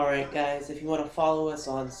Alright guys, if you want to follow us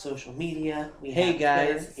on social media, Hey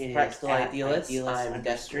guys, it Practical is Idealists. I'm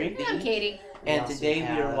Destry. I'm Katie. And today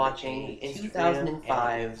we are watching a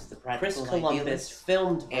 2005's the Chris Practical Columbus Idealists,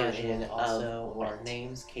 filmed and version also of our Art.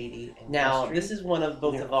 names, Katie and Now, Destry. this is one of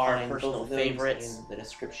both You're of gonna our find personal both of those favorites in the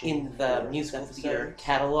description in the for musical this theater episode.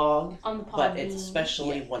 catalog, On the but Podbean. it's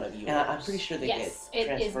especially one of yours. And I'm pretty sure they Yes, get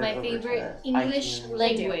it is transferred my over favorite to English iTunes.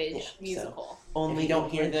 language Yeah, so musical. Only if you don't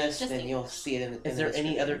hear English. this, Just then you'll see it in Is the there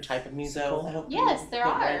any other description. type of So, I musical? hope Yes, you there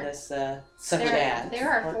don't are. mind us, such There as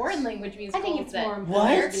are parts. foreign language musicals. I think it's that- more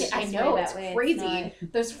What? important to I just know, way it's that way. crazy.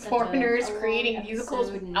 It's Those such foreigners a long creating musicals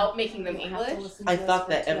episode and without making them you don't have to English. listen I to us thought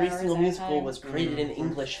for that 2 every hours single at a musical time. was created in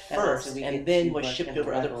English And also first we and get then to was like shipped kind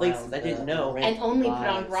over of other ride places. around I didn't the know. red And only put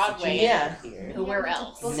on lights Broadway. Yeah. here. Nowhere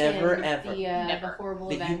else. Never, Bookend ever. The Never. horrible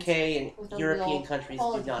The events UK and with a European real countries do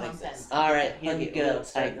quality not content. exist. Alright, here Hug we it go. real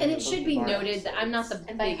tight. And it should be Both of our noted that I'm not the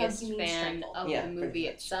And by hug, biggest you mean fan strangle. of Yeah, the pretty movie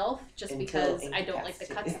much. itself, just Until because I don't like the cuts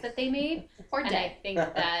incapacitated. that they made. Or And I dead. think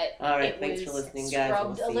that Alright, it thanks was for listening, guys. scrubbed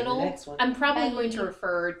We'll a see you in the little. next one. I'm probably Bye. going to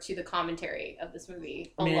refer to the commentary of this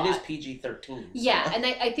movie I mean, a lot. it is PG-13. Yeah, and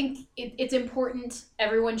I think it's important.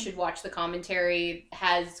 Everyone should watch the commentary. It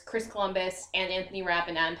has Chris Columbus and Anthony Rapp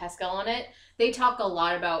and Adam Pascal on it. They talk a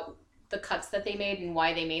lot about the cuts that they made and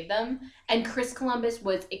why they made them. And Chris Columbus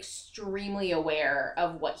was extremely aware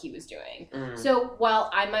of what he was doing. So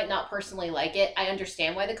while I might not personally like it, I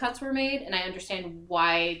understand why the cuts were made and I understand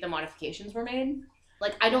why the modifications were made.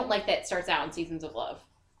 Like, I don't like that it starts out in Seasons of Love.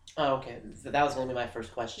 Oh, okay. So that was going to be my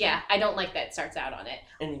first question. Yeah, I don't like that it starts out on it.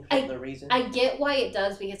 Any particular reason? I get why it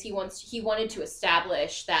does because he wanted to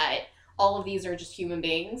establish that all of these are just human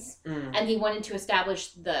beings, and he wanted to establish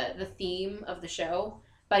the theme of the show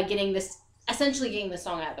by essentially getting the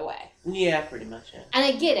song out of the way. Yeah, pretty much, yeah. And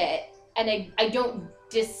I get it, and I don't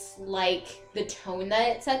dislike the tone that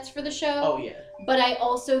it sets for the show. Oh, yeah. But I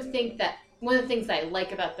also think that one of the things that I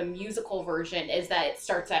like about the musical version is that it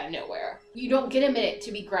starts out of nowhere. You don't get a minute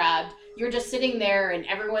to be grabbed. You're just sitting there and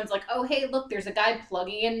everyone's like, oh, hey, look, there's a guy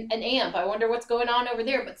plugging in an amp. I wonder what's going on over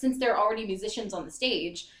there. But since there are already musicians on the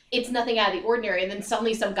stage, it's nothing out of the ordinary. And then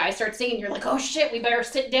suddenly some guy starts singing. You're like, oh, shit, we better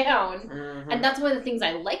sit down. And that's one of the things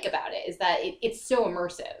I like about it is that it's so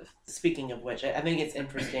immersive. Speaking of which, I think it's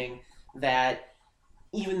interesting that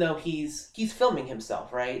even though he's filming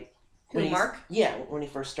himself, right? Who, Mark? Yeah, when he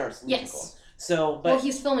first starts the musical. Yes. So, but Well,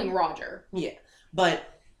 he's filming Roger. yeah,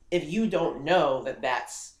 but if you don't know that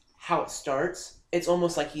that's how it starts, it's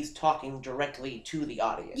almost like he's talking directly to the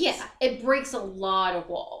audience. Yeah, it breaks a lot of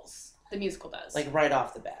walls. The musical does. Like right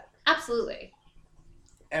off the bat. Absolutely.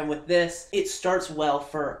 And with this, it starts well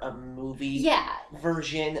for a movie Yeah.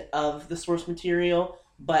 version of the source material,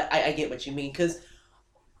 but I get what you mean, because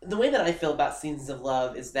the way that I feel about Seasons of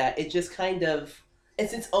Love is that it just kind of,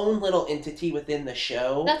 it's its own little entity within the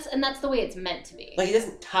show. That's the way it's meant to be. Like, it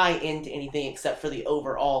doesn't tie into anything except for the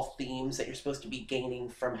overall themes that you're supposed to be gaining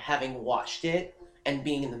from having watched it and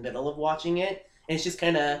being in the middle of watching it. And it's just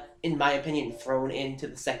kind of, in my opinion, thrown into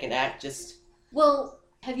the second act, just... Well,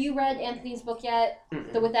 have you read Anthony's book yet?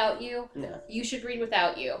 Mm-mm. The Without You? No. You should read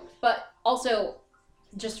Without You. But also,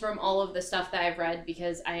 just from all of the stuff that I've read,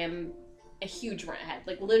 because I am a huge runhead.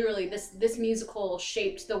 Like, literally, this musical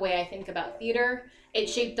shaped the way I think about theater. It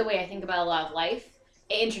shaped the way I think about a lot of life.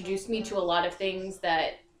 It introduced me to a lot of things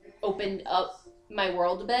that opened up my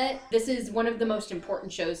world a bit. This is one of the most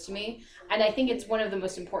important shows to me, and I think it's one of the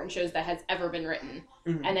most important shows that has ever been written.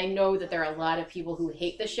 Mhm. And I know that there are a lot of people who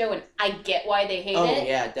hate the show, and I get why they hate Oh, it.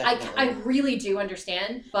 yeah, definitely. I really do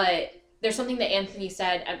understand, but there's something that Anthony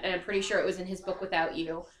said, and I'm pretty sure it was in his book Without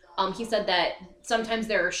You. He said that sometimes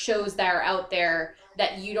there are shows that are out there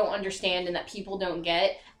that you don't understand and that people don't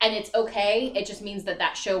get, and it's okay. It just means that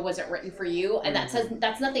that show wasn't written for you, and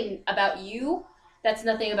that's nothing about you. That's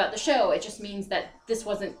nothing about the show. It just means that this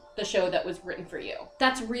wasn't the show that was written for you.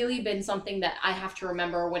 That's really been something that I have to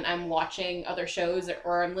remember when I'm watching other shows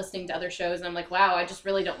or I'm listening to other shows and I'm like, wow, I just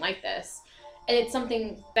really don't like this. And it's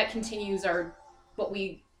something that continues what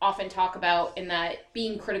we often talk about, in that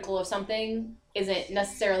being critical of something isn't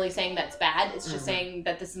necessarily saying that's bad. It's just saying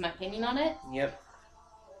that this is my opinion on it. Yep.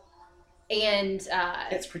 And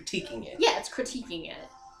It's critiquing it. yeah, it's critiquing it.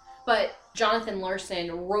 But Jonathan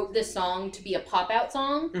Larson wrote this song to be a pop-out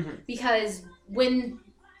song because when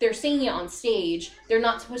they're singing it on stage, they're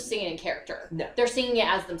not supposed to sing it in character. No. They're singing it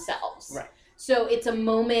as themselves. Right. So it's a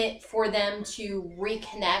moment for them to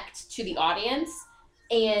reconnect to the audience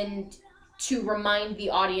and to remind the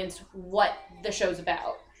audience what the show's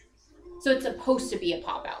about. So it's supposed to be a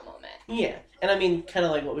pop-out moment. Yeah, and I mean, kind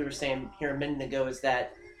of like what we were saying here a minute ago, is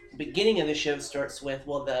that the beginning of the show starts with,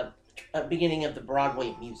 well, the beginning of the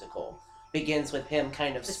Broadway musical, begins with him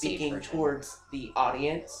kind of The stage speaking version. towards the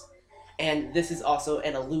audience. And this is also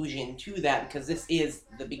an allusion to that because this is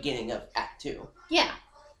the beginning of Act 2. Yeah.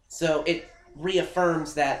 So it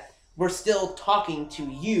reaffirms that we're still talking to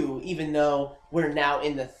you, even though we're now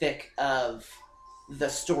in the thick of the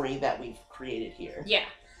story that we've created here. Yeah.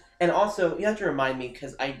 And also, you have to remind me,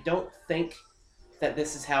 because I don't think that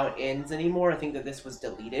this is how it ends anymore. I think that this was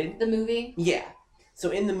deleted. The movie? Yeah.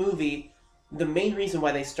 So in the movie, the main reason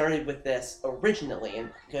why they started with this originally,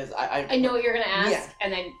 and because I know what you're going to ask, Yeah.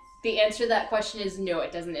 and then the answer to that question is no,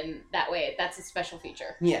 it doesn't end that way. That's a special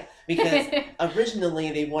feature. Yeah, because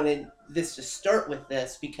originally they wanted this to start with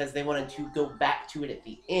this because they wanted to go back to it at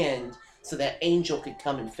the end so that Angel could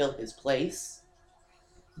come and fill his place.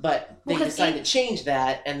 But they decided to change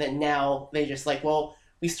that, and then now they just like, well,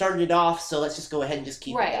 we started it off, so let's just go ahead and just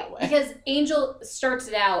keep it that way. Because Angel starts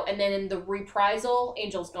it out, and then in the reprisal,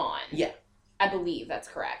 Angel's gone. Yeah. I believe that's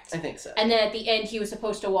correct. I think so. And then at the end, he was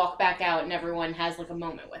supposed to walk back out, and everyone has like a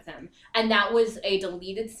moment with him. And that was a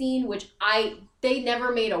deleted scene, which they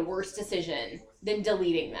never made a worse decision than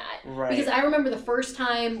deleting that. Right. Because I remember the first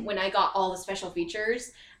time when I got all the special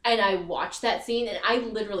features, and I watched that scene, and I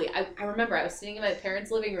literally, I remember I was sitting in my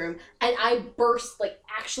parents' living room, and I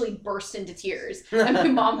actually burst into tears. And my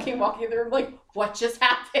mom came walking in the room like, what just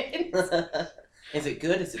happened? Is it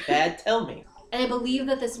good? Is it bad? Tell me. And I believe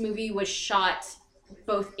that this movie was shot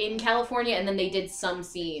both in California, and then they did some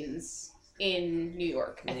scenes in New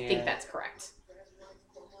York. I think that's correct.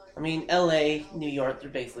 I mean, LA, New York, they're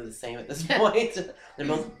basically the same at this point. They're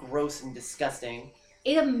both gross and disgusting.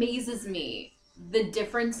 It amazes me the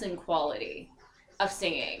difference in quality of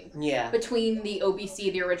singing between the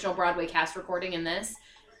OBC, the original Broadway cast recording, and this.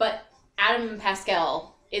 But Adam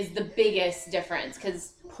Pascal is the biggest difference,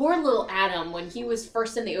 because poor little Adam, when he was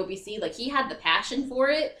first in the OBC, like, he had the passion for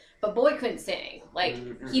it, but boy couldn't sing. Like,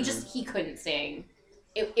 he couldn't sing.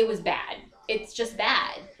 It was bad. It's just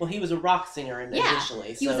bad. Well, he was a rock singer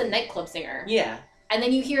initially. He was a nightclub singer. Yeah. And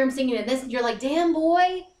then you hear him singing in this, and you're like, damn,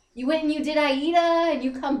 boy, you went and you did Aida, and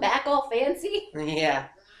you come back all fancy? Yeah.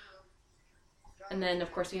 And then,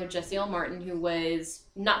 of course, we have Jesse L. Martin, who was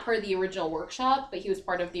not part of the original workshop, but he was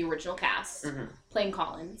part of the original cast, playing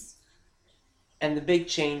Collins. And the big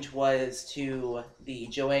change was to the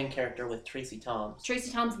Joanne character with Tracy Toms.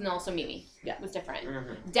 Tracy Toms and also Mimi was different.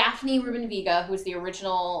 Mm-hmm. Daphne Rubin Vega, who was the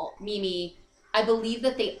original Mimi, I believe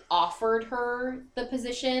that they offered her the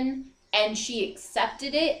position, and she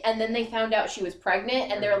accepted it, and then they found out she was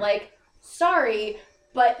pregnant, and they're like, sorry,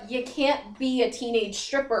 but you can't be a teenage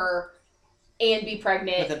stripper and be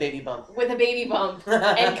pregnant. With a baby bump.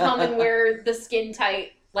 And come and wear the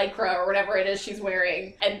skin-tight Lycra or whatever it is she's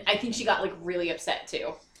wearing. And I think she got, like, really upset,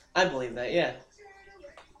 too. I believe that, yeah.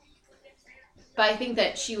 But I think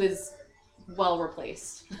that she was well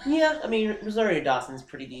replaced. Yeah, I mean, Rosario Dawson's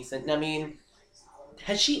pretty decent. I mean,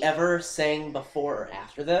 has she ever sang before or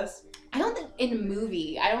after this? I don't think in a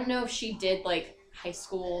movie. I don't know if she did, like, high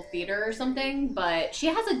school theater or something, but she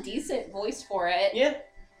has a decent voice for it. Yeah.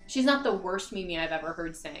 She's not the worst Mimi I've ever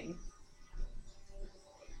heard sing.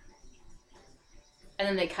 And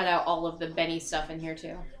then they cut out all of the Benny stuff in here,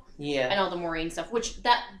 too. Yeah. And all the Maureen stuff, which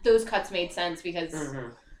those cuts made sense because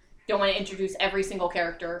don't want to introduce every single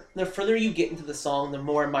character. The further you get into the song, the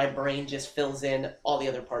more my brain just fills in all the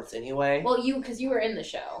other parts anyway. Well, because you were in the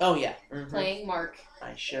show. Oh, yeah. Playing Mark.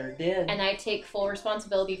 I sure did. And I take full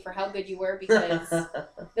responsibility for how good you were because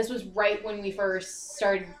this was right when we first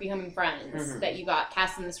started becoming friends that you got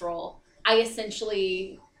cast in this role. I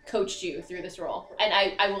essentially coached you through this role. And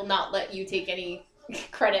I will not let you take any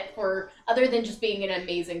credit for, other than just being an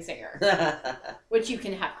amazing singer. Which you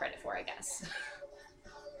can have credit for, I guess.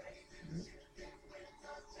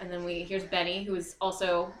 And then here's Benny, who is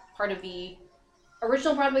also part of the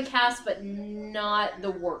original Broadway cast, but not the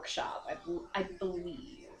workshop, I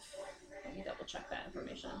believe. Let me double check that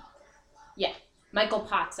information. Yeah, Michael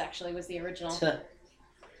Potts actually was the original.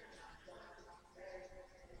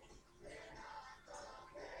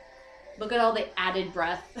 Look at all the added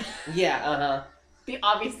breath. Yeah, The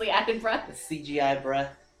obviously added breath. The CGI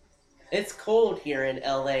breath. It's cold here in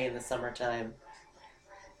LA in the summertime.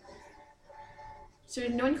 So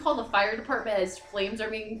did no one call the fire department as flames are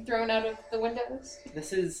being thrown out of the windows?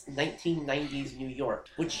 This is 1990s New York.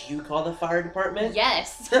 Would you call the fire department?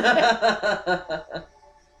 Yes. And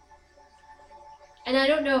I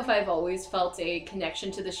don't know if I've always felt a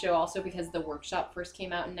connection to the show also because the workshop first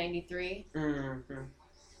came out in 93.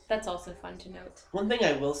 That's also fun to note. One thing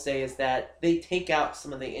I will say is that they take out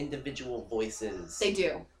some of the individual voices. They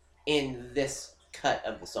do. In this cut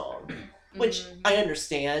of the song. Which I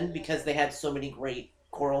understand because they had so many great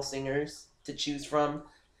choral singers to choose from.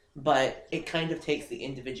 but it kind of takes the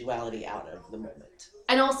individuality out of the moment.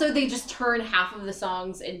 And also, they just turn half of the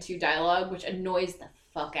songs into dialogue, which annoys the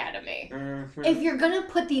fuck out of me. Mm-hmm. If you're gonna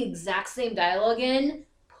put the exact same dialogue in,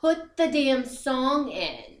 put the damn song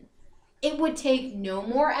in. It would take no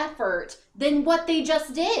more effort than what they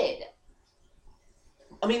just did.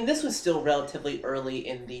 I mean, this was still relatively early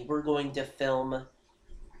in the we're going to film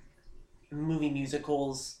movie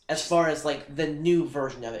musicals as far as like the new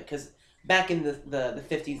version of it, because back in the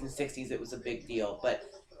 50s and 60s it was a big deal, but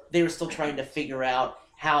they were still trying to figure out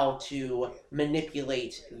how to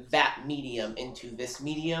manipulate that medium into this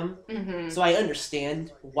medium. Mm-hmm. So I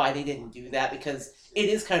understand why they didn't do that, because it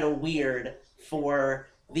is kind of weird for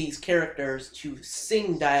these characters to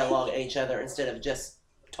sing dialogue at each other instead of just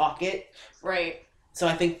talk it. Right. So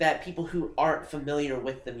I think that people who aren't familiar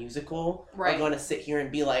with the musical are going to sit here and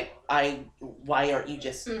be like, why aren't you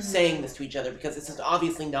just saying this to each other? Because this is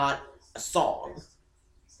obviously not a song.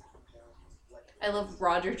 I love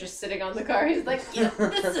Roger just sitting on the car. He's like, yeah,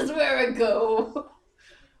 this is where I go.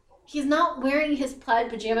 He's not wearing his plaid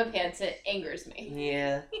pajama pants. It angers me.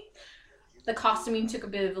 Yeah. The costuming took a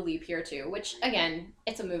bit of a leap here, too. Which, again,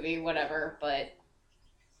 it's a movie, whatever. But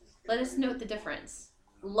let us note the difference.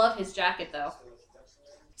 Love his jacket, though.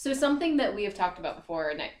 So something that we have talked about before,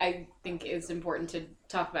 and I think is important to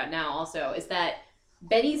talk about now also, is that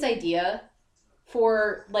Benny's idea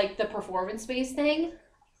for, like, the performance space thing,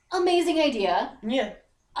 amazing idea. Yeah.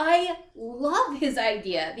 I love his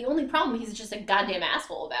idea. The only problem, he's just a goddamn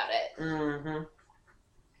asshole about it. Mm-hmm.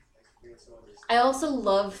 I also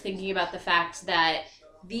love thinking about the fact that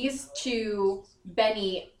these two,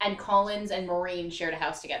 Benny and Collins and Maureen, shared a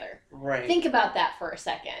house together. Right. Think about that for a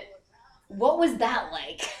second. What was that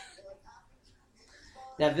like?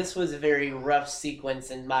 Now, this was a very rough sequence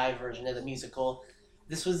in my version of the musical.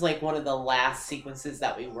 This was like one of the last sequences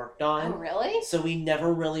that we worked on. Oh, really? So we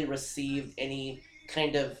never really received any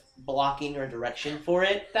kind of blocking or direction for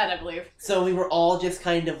it. That I believe. So we were all just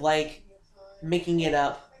kind of like making it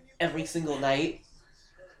up every single night.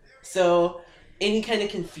 So any kind of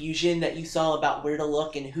confusion that you saw about where to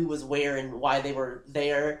look and who was where and why they were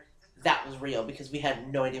there, that was real, because we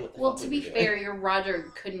had no idea what the Well, fuck to we be were doing. fair, your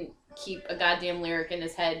Roger couldn't keep a goddamn lyric in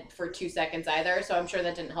his head for 2 seconds either, so I'm sure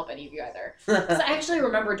that didn't help any of you either. Because I actually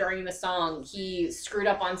remember during the song, he screwed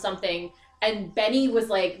up on something, and Benny was,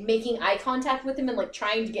 like, making eye contact with him and, like,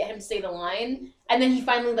 trying to get him to say the line, and then he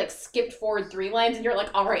finally, like, skipped forward 3 lines, and you're like,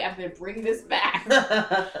 all right, I'm gonna bring this back.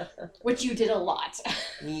 Which you did a lot.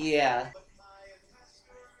 Yeah.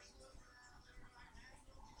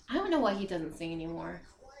 I don't know why he doesn't sing anymore.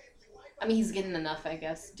 I mean, he's getting enough, I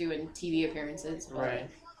guess, doing TV appearances. But... Right.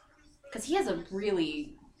 Because he has a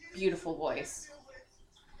really beautiful voice.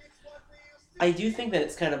 I do think that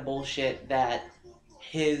it's kind of bullshit that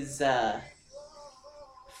his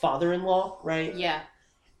father-in-law, right? Yeah.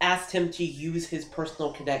 Asked him to use his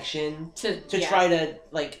personal connection to yeah. try to,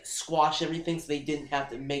 like, squash everything so they didn't have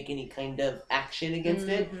to make any kind of action against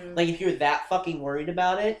it. Like, if you're that fucking worried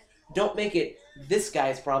about it, don't make it this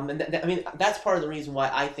guy's problem. And I mean, that's part of the reason why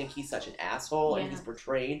I think he's such an asshole and he's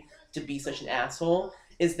portrayed to be such an asshole,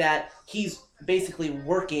 is that he's basically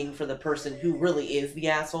working for the person who really is the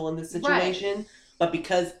asshole in this situation. Right. But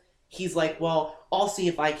because he's like, well, I'll see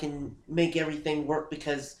if I can make everything work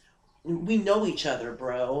because we know each other,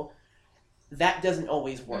 bro. That doesn't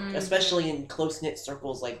always work, especially in close-knit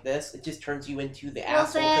circles like this. It just turns you into the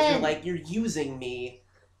asshole because you're like, you're using me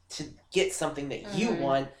to get something that you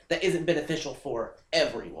want that isn't beneficial for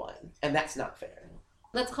everyone. And that's not fair.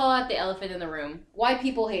 Let's call out the elephant in the room. Why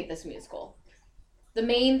people hate this musical. The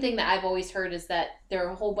main thing that I've always heard is that there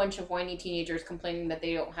are a whole bunch of whiny teenagers complaining that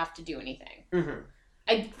they don't have to do anything. Mm-hmm.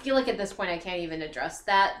 I feel like at this point I can't even address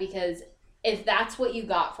that, because if that's what you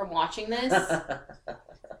got from watching this,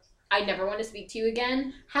 I never want to speak to you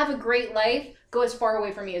again. Have a great life. Go as far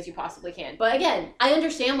away from me as you possibly can. But again, I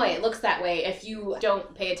understand why it looks that way if you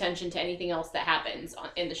don't pay attention to anything else that happens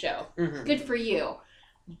in the show. Mm-hmm. Good for you.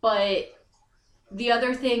 But the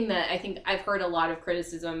other thing that I think I've heard a lot of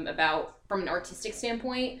criticism about from an artistic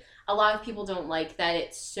standpoint, a lot of people don't like that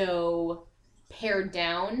it's so pared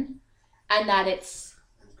down and that it's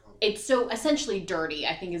so essentially dirty,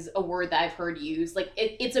 I think is a word that I've heard used. Like,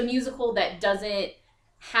 it's a musical that doesn't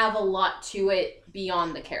have a lot to it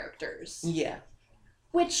beyond the characters. Yeah.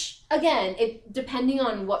 Which, again, depending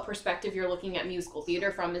on what perspective you're looking at musical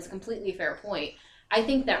theater from is a completely fair point. I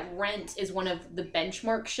think that Rent is one of the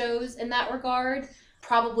benchmark shows in that regard.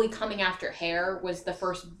 Probably coming after Hair was the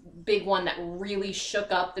first big one that really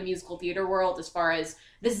shook up the musical theater world as far as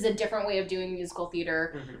this is a different way of doing musical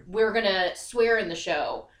theater. Mm-hmm. We're going to swear in the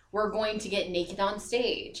show. were going to get naked on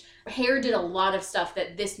stage. Hair did a lot of stuff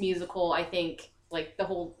that this musical, I think, like the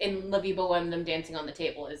whole in La Vie Boheme, them dancing on the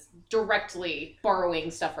table is directly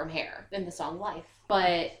borrowing stuff from Hair in the song Life.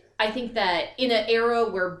 But I think that in an era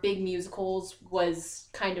where big musicals was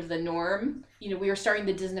kind of the norm, we were starting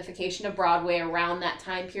the Disneyfication of Broadway around that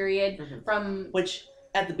time period. From which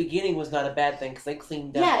at the beginning was not a bad thing because they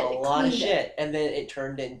cleaned up a lot of shit, and then it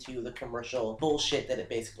turned into the commercial bullshit that it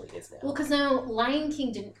basically is now. Well, because now Lion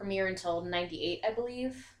King didn't premiere until '98, I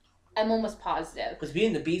believe. I'm almost positive. Because Beauty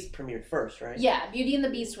and the Beast premiered first, right? Yeah, Beauty and the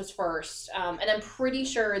Beast was first. And I'm pretty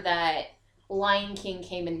sure that Lion King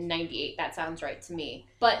came in '98. That sounds right to me.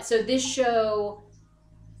 But so this show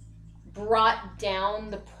brought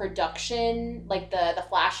down the production, like the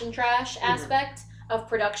flash and trash aspect of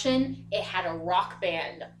production. It had a rock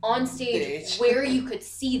band on stage where you could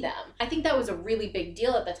see them. I think that was a really big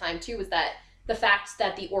deal at the time, too, was that the fact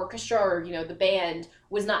that the orchestra or, the band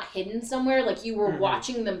was not hidden somewhere, like you were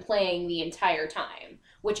watching them playing the entire time,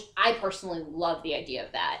 which I personally love the idea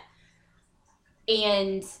of that.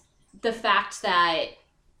 And the fact that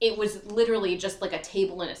it was literally just like a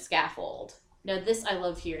table and a scaffold. Now this I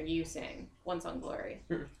love hearing you sing, One Song Glory.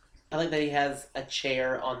 I like that he has a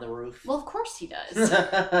chair on the roof. Well, of course he does.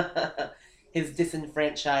 His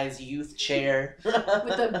disenfranchised youth chair. With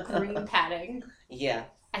the green padding. Yeah.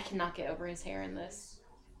 I cannot get over his hair in this.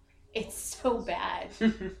 It's so bad.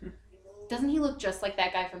 Doesn't he look just like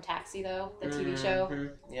that guy from Taxi, though? The TV show?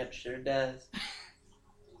 Yep, sure does.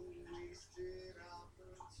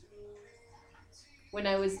 When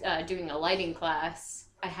I was doing a lighting class,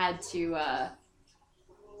 I had to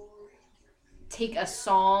take a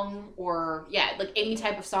song or, like any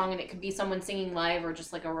type of song, and it could be someone singing live or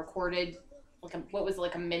just like a recorded,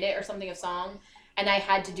 like a minute or something of song. And I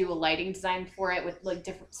had to do a lighting design for it with like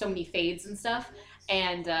so many fades and stuff.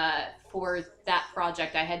 And for that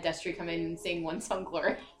project, I had Destry come in and sing One Song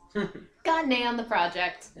Glory. Got an A on the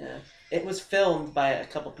project. Yeah. It was filmed by a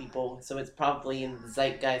couple people, so it's probably in the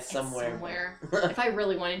zeitgeist somewhere. If I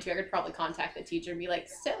really wanted to, I could probably contact the teacher and be like,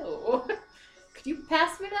 so, could you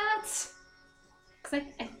pass me that? Because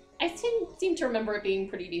I seem to remember it being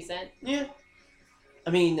pretty decent. Yeah. I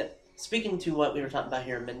mean, speaking to what we were talking about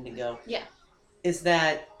here a minute ago. Yeah. Is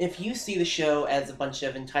that if you see the show as a bunch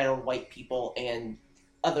of entitled white people and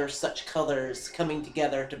other such colors coming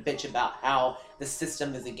together to bitch about how the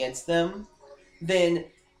system is against them, then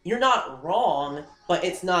you're not wrong, but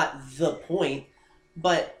it's not the point.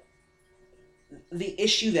 But the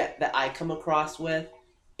issue that I come across with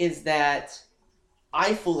is that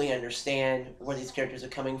I fully understand where these characters are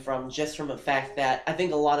coming from, just from the fact that I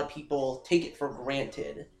think a lot of people take it for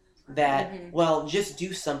granted that, well, just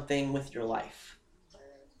do something with your life.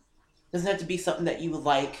 Doesn't have to be something that you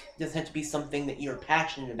like. Doesn't have to be something that you're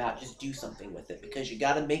passionate about. Just do something with it, because you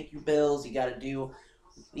got to make your bills. You got to do,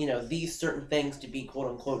 these certain things to be quote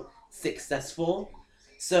unquote successful.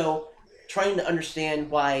 So trying to understand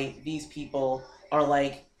why these people are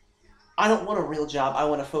like, I don't want a real job. I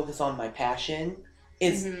want to focus on my passion.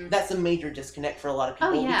 That's a major disconnect for a lot of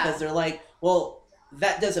people, because they're like, well,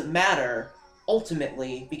 that doesn't matter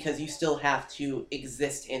ultimately, because you still have to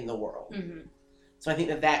exist in the world. So I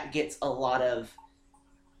think that gets a lot of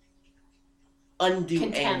undue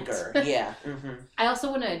contempt. Anger. Yeah. I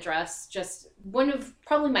also want to address just one of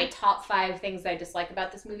probably my top 5 things that I dislike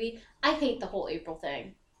about this movie. I hate the whole April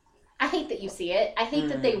thing. I hate that you see it. I hate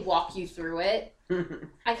that they walk you through it.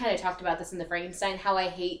 I kind of talked about this in the Frankenstein, how I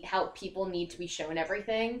hate how people need to be shown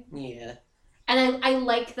everything. Yeah. And I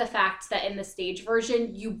like the fact that in the stage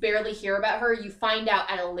version, you barely hear about her. You find out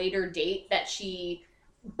at a later date that she,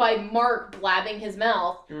 by Mark blabbing his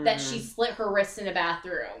mouth, that she slit her wrists in a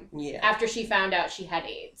bathroom. Yeah. After she found out she had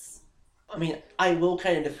AIDS. I mean, I will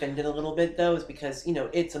kind of defend it a little bit, though, is because,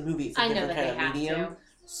 it's a movie. It's a different kind of medium.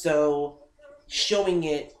 So showing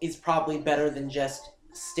it is probably better than just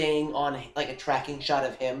staying on, like, a tracking shot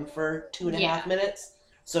of him for 2.5 minutes.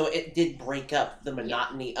 So it did break up the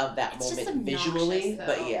monotony of that moment visually, though.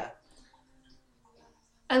 but yeah.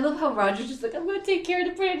 I love how Roger's just like, I'm going to take care of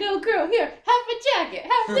the pretty little girl. Here, have a jacket,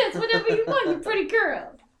 have this, whatever you want, you pretty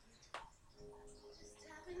girl.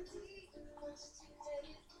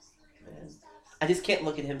 Man. I just can't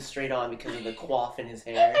look at him straight on because of the coif in his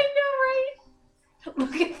hair. I know, right?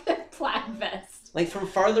 Look at the plaid vest. Like, from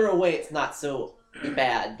farther away, it's not so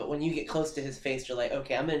bad, but when you get close to his face, you're like,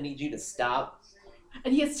 okay, I'm going to need you to stop.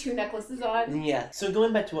 And he has 2 necklaces on. Yeah. So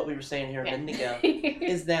going back to what we were saying here a minute ago,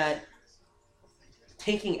 is that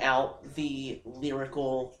taking out the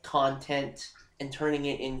lyrical content and turning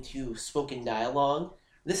it into spoken dialogue,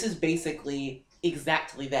 this is basically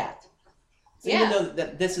exactly that. So even though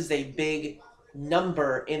that this is a big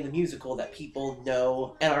number in the musical that people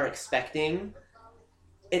know and are expecting,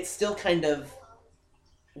 it's still kind of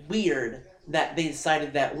weird that they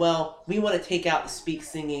decided that, well, we want to take out the speak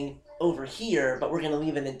singing over here, but we're going to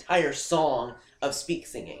leave an entire song of speak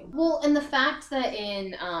singing. Well, and the fact that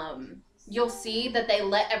in you'll see that they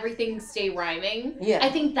let everything stay rhyming. Yeah. I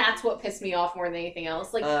think that's what pissed me off more than anything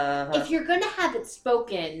else. Like, if you're gonna have it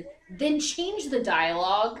spoken, then change the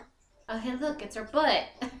dialogue. Oh, hey, look, it's her butt.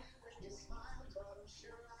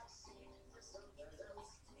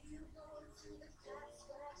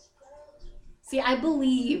 See, I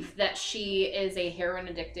believe that she is a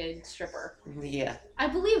heroin-addicted stripper. Yeah. I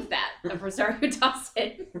believe that of Rosario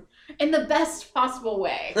Dawson in the best possible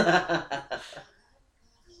way.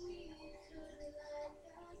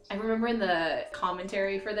 I remember in the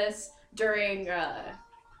commentary for this during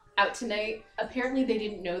Out Tonight, apparently they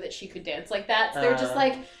didn't know that she could dance like that. So they were just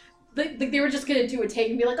like, they were just gonna do a take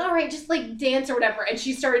and be like, all right, just like dance or whatever. And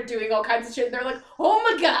she started doing all kinds of shit. And they're like, oh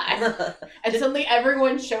my god! And suddenly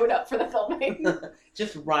everyone showed up for the filming.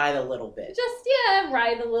 Just ride a little bit. Just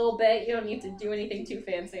ride a little bit. You don't need to do anything too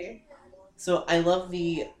fancy. So I love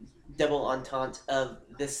the double entente of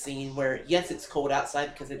this scene where, yes, it's cold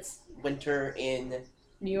outside because it's winter in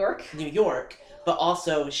New York, but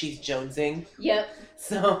also she's jonesing. Yep.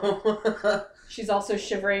 So she's also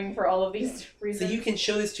shivering for all of these reasons. So you can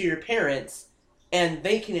show this to your parents, and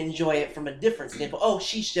they can enjoy it from a different standpoint. Oh,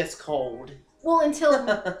 she's just cold. Well, until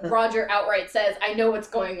Roger outright says, "I know what's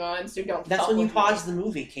going on, so don't." That's when you me." pause the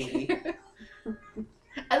movie, Katie. And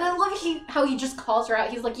then look how he just calls her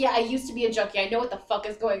out. He's like, "Yeah, I used to be a junkie. I know what the fuck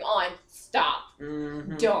is going on. Stop.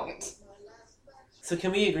 Mm-hmm. Don't." So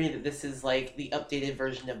can we agree that this is like the updated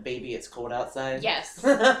version of Baby It's Cold Outside? Yes.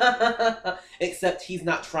 Except he's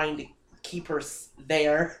not trying to keep her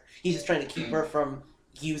there. He's just trying to keep her from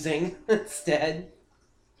using instead.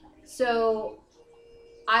 So,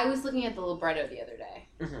 I was looking at the libretto the other day.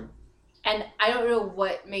 Mm-hmm. And I don't know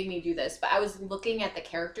what made me do this, but I was looking at the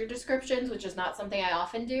character descriptions, which is not something I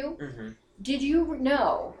often do. Mm-hmm. Did you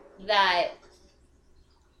know that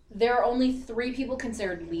there are only 3 people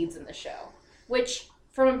considered leads in the show? Which,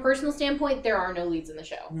 from a personal standpoint, there are no leads in the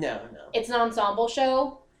show. No. It's an ensemble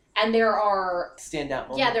show, and there are... standout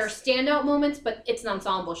moments. Yeah, there are standout moments, but it's an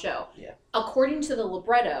ensemble show. Yeah. According to the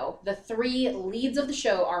libretto, the 3 leads of the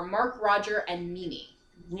show are Mark, Roger, and Mimi.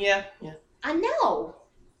 Yeah. I know!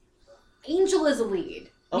 Angel is a lead.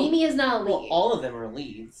 Oh, Mimi is not a lead. Well, all of them are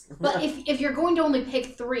leads. But if you're going to only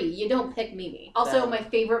pick 3, you don't pick Mimi. Also, my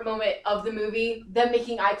favorite moment of the movie, them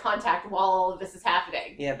making eye contact while all of this is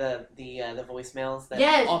happening. Yeah, the voicemails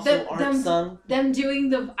that also aren't sung. Them doing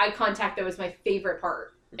the eye contact, that was my favorite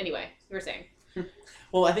part. Anyway, you were saying.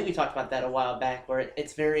 Well, I think we talked about that a while back, where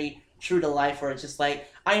it's very true to life, where it's just like,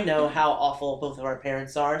 I know how awful both of our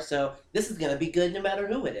parents are, so this is going to be good no matter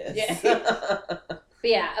who it is. Yeah. But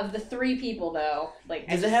yeah, of the 3 people though, like...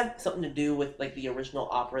 Does it have something to do with like the original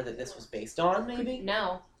opera that this was based on, maybe?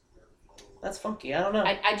 No. That's funky, I don't know.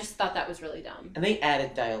 I just thought that was really dumb. And they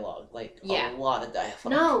added dialogue, like a lot of dialogue.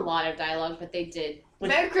 Not a lot of dialogue, but they did.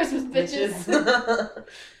 Merry Christmas, bitches!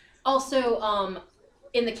 Also,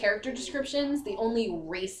 in the character descriptions, the only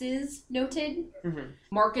races noted,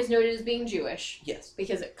 Mark is noted as being Jewish. Yes.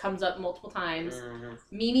 Because it comes up multiple times. Mm-hmm.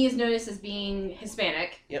 Mimi is noticed as being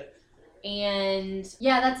Hispanic. Yep. And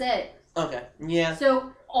yeah, that's it. Okay, yeah.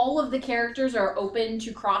 So all of the characters are open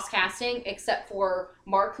to cross-casting, except for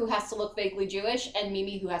Mark, who has to look vaguely Jewish, and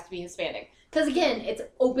Mimi, who has to be Hispanic. Because again, it's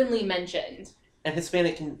openly mentioned. And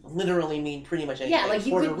Hispanic can literally mean pretty much anything. Yeah, like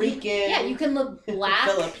you Puerto Rican. You can look black.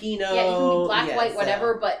 Filipino. Yeah, you can be black, yes, white,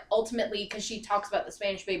 whatever, but ultimately, because she talks about the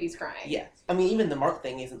Spanish babies crying. Yeah. I mean, even the Mark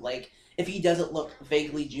thing isn't like, if he doesn't look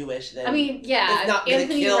vaguely Jewish, then I mean, yeah, it's not going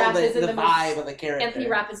to kill the vibe of the character. Anthony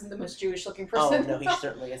Rapp isn't the most Jewish-looking person. Oh, no, he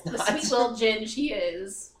certainly is not. The sweet little ginge he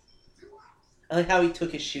is. I like how he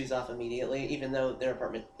took his shoes off immediately, even though their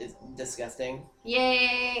apartment is disgusting.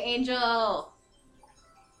 Yay, Angel!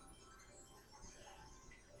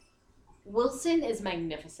 Wilson is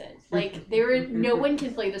magnificent. Like, no one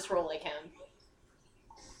can play this role like him.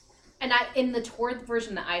 And in the tour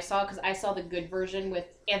version that I saw, because I saw the good version with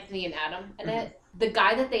Anthony and Adam in it, the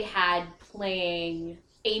guy that they had playing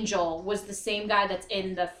Angel was the same guy that's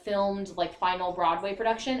in the filmed, like, final Broadway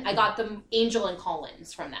production. I got them Angel and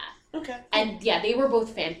Collins from that. Okay. And, yeah, they were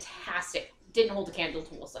both fantastic. Didn't hold a candle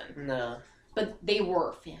to Wilson. No. But they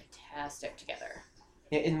were fantastic together.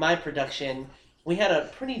 In my production, we had a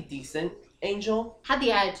pretty decent Angel. Had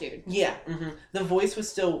the attitude. Yeah. Mm-hmm. The voice was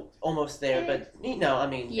still almost there, but, I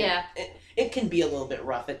mean... Yeah. It can be a little bit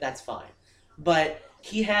rough, that's fine. But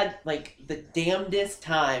he had, like, the damnedest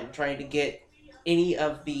time trying to get any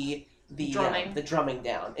of the the drumming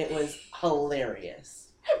down. It was hilarious.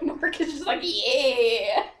 Mark is just like,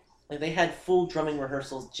 yeah. Like they had full drumming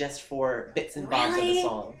rehearsals just for bits and bobs of the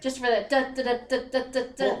song. Just for the da da da da da da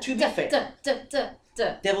da. Well, to be fair, da, da, da,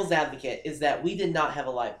 da. devil's advocate is that we did not have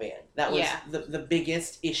a live band. That was the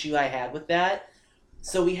biggest issue I had with that.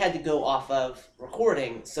 So we had to go off of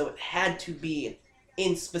recording. So it had to be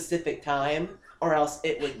in specific time, or else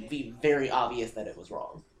it would be very obvious that it was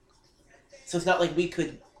wrong. So it's not like we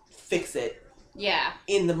could fix it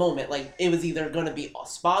in the moment. Like, it was either going to be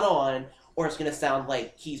spot on, or it's going to sound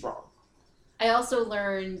like he's wrong. I also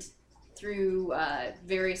learned through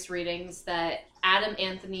various readings that Adam,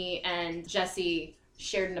 Anthony, and Jesse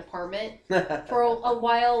shared an apartment for a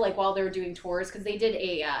while, like while they were doing tours, because they did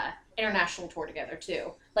a international tour together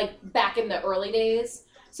too, like back in the early days.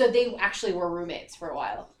 So they actually were roommates for a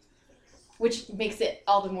while, which makes it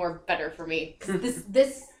all the more better for me.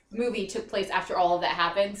 This movie took place after all of that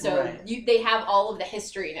happened, so they have all of the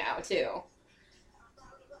history now too.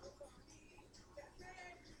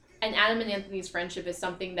 And Adam and Anthony's friendship is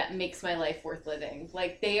something that makes my life worth living.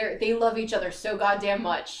 Like, they love each other so goddamn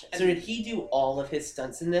much. So did he do all of his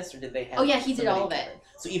stunts in this, or did they have... Oh, yeah, he did all of it.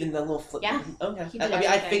 So even the little flip... Yeah. Okay. He did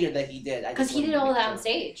I figured that he did. Because he did all of that on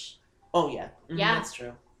stage. Oh, yeah. Yeah. That's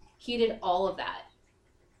true. He did all of that.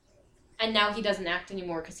 And now he doesn't act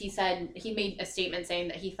anymore, because he made a statement saying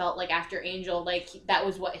that he felt like after Angel, like, that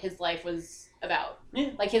was what his life was about.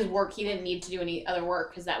 Yeah. Like, his work, he didn't need to do any other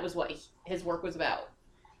work, because that was what his work was about.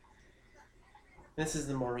 This is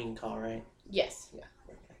the Maureen call, right? Yes.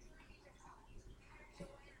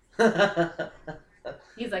 Yeah.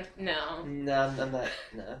 He's like, no. No, I'm not.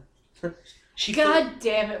 No. God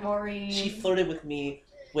damn it, Maureen. She flirted with me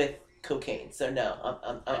with cocaine, so no,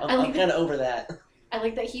 I'm kind of over that. I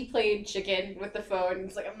like that he played chicken with the phone.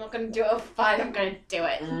 He's like, I'm not gonna do it. Fine, I'm gonna do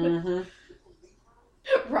it.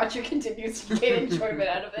 Mm-hmm. Roger continues to get enjoyment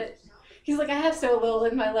out of it. He's like, I have so little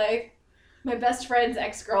in my life. My best friend's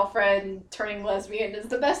ex-girlfriend turning lesbian is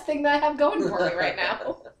the best thing that I have going for me right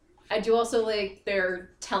now. I do also like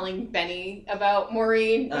they're telling Benny about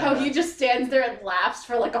Maureen, how he just stands there and laughs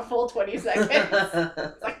for like a full 20 seconds.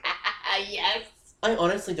 It's like, yes. I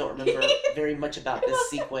honestly don't remember very much about this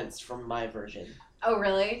sequence from my version. Oh,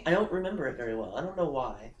 really? I don't remember it very well. I don't know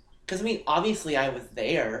why. Because, I mean, obviously I was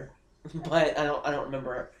there, but I don't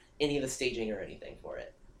remember any of the staging or anything for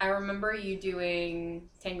it. I remember you doing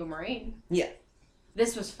Tango Marine. Yeah.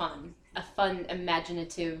 This was fun. A fun,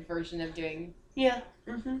 imaginative version of doing... Yeah.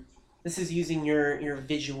 Mm-hmm. This is using your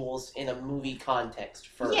visuals in a movie context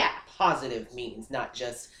for positive means, not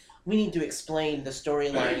just, we need to explain the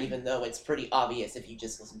storyline even though it's pretty obvious if you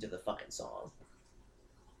just listen to the fucking song.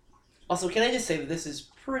 Also, can I just say that this is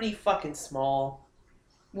pretty fucking small?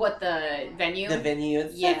 What, the venue? The venue.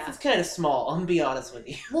 It's kind of small, I'm gonna be honest with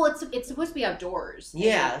you. Well, it's supposed to be outdoors.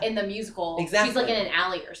 Yeah. In the musical. Exactly. She's like in an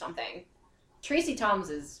alley or something. Tracy Toms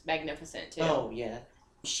is magnificent, too. Oh, yeah.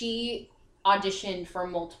 She auditioned for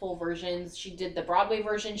multiple versions. She did the Broadway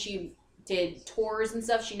version. She did tours and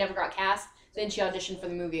stuff. She never got cast. Then she auditioned for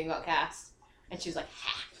the movie and got cast. And she was like,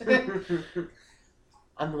 ha!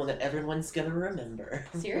 I'm the one that everyone's gonna remember.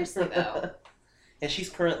 Seriously, though. And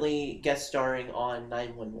she's currently guest starring on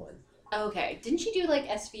 911. Okay. Didn't she do, like,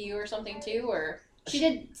 SVU or something, too? Or she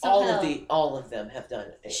did some all of them have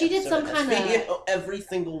done it. She did some kind of... Every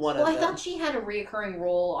single one of them. Well, I thought she had a reoccurring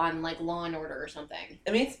role on, like, Law and Order or something.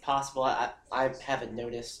 I mean, it's possible. I haven't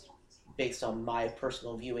noticed based on my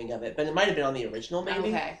personal viewing of it, but it might have been on the original, maybe.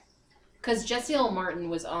 Okay. Because Jesse L. Martin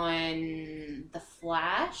was on The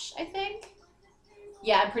Flash, I think?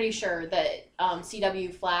 Yeah, I'm pretty sure that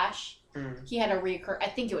CW Flash... He had a I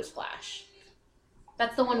think it was Flash.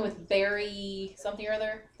 That's the one with Barry something or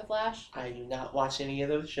other, The Flash. I do not watch any of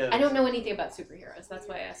those shows. I don't know anything about superheroes. That's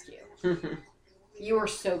why I asked you. You were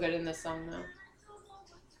so good in this song, though.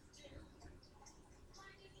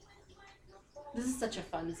 This is such a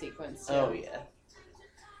fun sequence, too. Oh, yeah.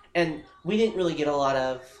 And we didn't really get a lot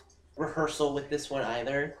of rehearsal with this one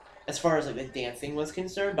either, as far as like the dancing was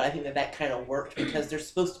concerned, but I think that kind of worked because they're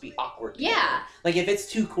supposed to be awkward together. Yeah. Like, if it's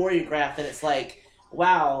too choreographed, then it's like,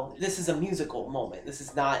 wow, this is a musical moment. This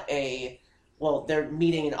is not well, they're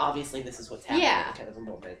meeting and obviously this is what's happening kind of a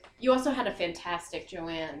moment. You also had a fantastic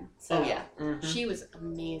Joanne. So oh, yeah. Mm-hmm. She was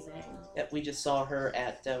amazing. Yep, we just saw her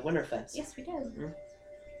at Winterfest. Yes, we did. Mm-hmm.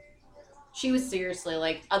 She was seriously,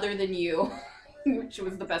 like, other than you, she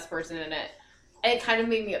was the best person in it. And it kind of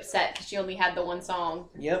made me upset because she only had the one song.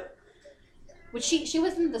 Yep. Which she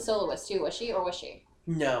wasn't the soloist too, was she? Or was she?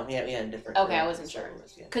 No, yeah, different. Okay, I wasn't sure.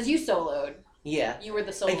 Because you soloed. Yeah. You were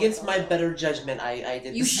the solo. Against my better judgment, I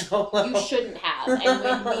did You the solo. You shouldn't have.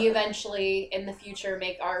 And when we eventually in the future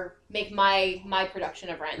make my production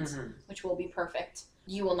of Rent, Mhm. which will be perfect,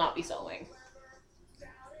 you will not be soloing.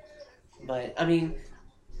 But I mean,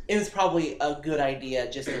 it was probably a good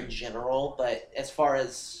idea just in general. But as far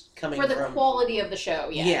as coming For the from quality of the show,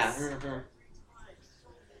 yes. yeah. Mm-hmm.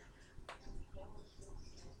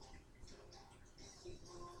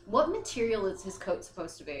 What material is his coat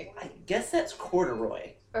supposed to be? I guess that's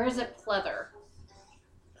corduroy. Or is it pleather?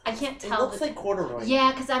 I can't It tell. looks like corduroy.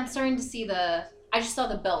 Yeah, because I'm starting to see I just saw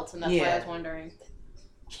the belt, and that's why I Yeah. was wondering.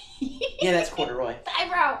 Yeah, that's corduroy. The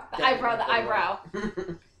eyebrow! The eyebrow!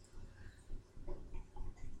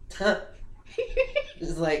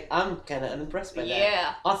 It's like, I'm kind of unimpressed by that.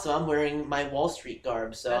 Yeah. Also, I'm wearing my Wall Street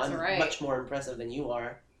garb, so That's I'm right. much more impressive than you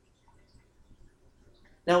are.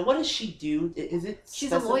 Now, what does she do? Is it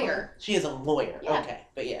She's a specified? lawyer. She is a lawyer. Yeah. Okay,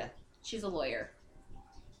 but yeah. She's a lawyer.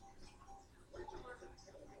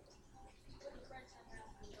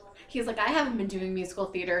 He's like, I haven't been doing musical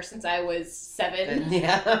theater since I was 7.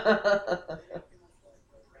 Yeah.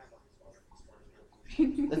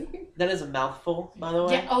 That is a mouthful, by the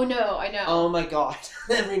way. Yeah. Oh no, I know. Oh my god.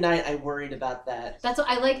 Every night I worried about that. That's what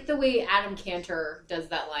I like the way Adam Cantor does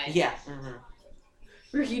that line. Yeah. Mm-hmm.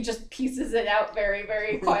 Where he just pieces it out very,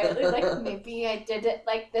 very quietly, like maybe I did it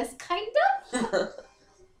like this, kind of.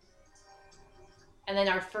 And then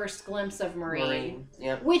our first glimpse of Maureen.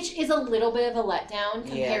 Yep. Which is a little bit of a letdown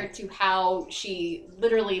compared to how she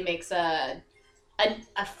literally makes a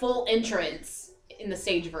full entrance in the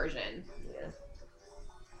stage version. Yeah.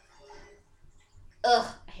 Ugh,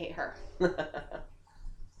 I hate her.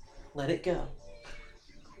 Let it go.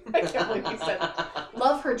 I can't believe you said that.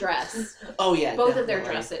 Love her dress. Oh yeah. Both definitely. of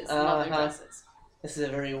their dresses. Love their dresses. This is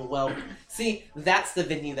a very well. See, that's the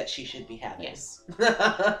venue that she should be having. Yes.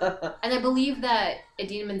 And I believe that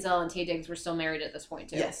Idina Menzel and Taye Diggs were still married at this point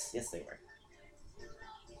too. Yes, they were.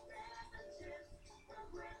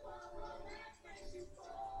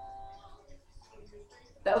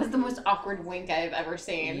 That was the most awkward wink I've ever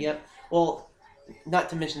seen. Yep. Well, not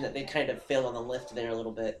to mention that they kind of failed on the lift there a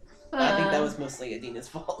little bit. I think that was mostly Adina's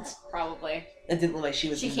fault. Probably. It didn't look like she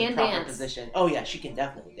was in the proper position. Oh yeah, she can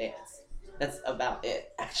definitely dance. That's about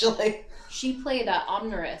it, actually. She played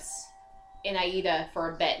Omnerus in Aida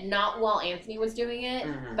for a bit, not while Anthony was doing it,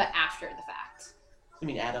 but after the fact. I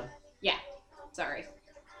mean, Adam. Yeah. Sorry.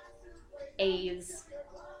 A's.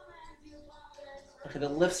 Okay, the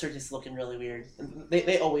lifts are just looking really weird.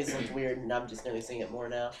 They always looked weird, and I'm just noticing it more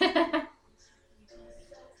now.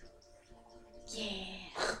 Yeah.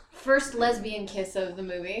 First lesbian kiss of the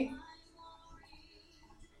movie.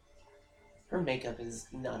 Her makeup is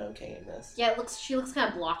not okay in this. Yeah, she looks kind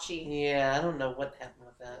of blotchy. Yeah, I don't know what happened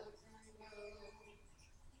with that.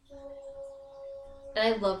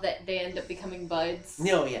 And I love that they end up becoming buds.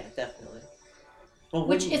 No, yeah, definitely. Well,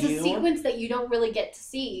 which is a sequence that you don't really get to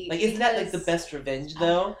see. Like, isn't that like the best revenge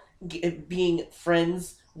though? Being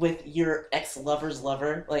friends with your ex-lover's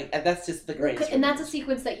lover, like that's just the greatest. And that's a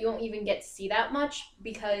sequence that you don't even get to see that much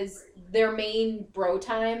because their main bro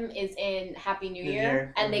time is in Happy New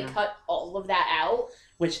Year, and they cut all of that out.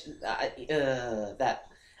 Which that.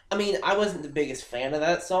 I mean, I wasn't the biggest fan of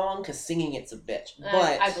that song because singing it's a bitch,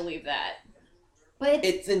 but I believe that. But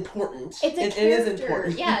it's important. It is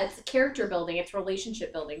important. Yeah, it's a character building. It's a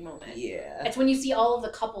relationship building moment. Yeah. It's when you see all of the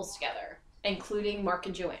couples together, including Mark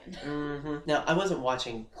and Joanne. Mm-hmm. Now, I wasn't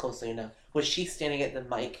watching closely enough. Was she standing at the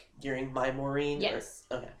mic during My Maureen? Yes.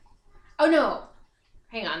 Or... Okay. Oh, no.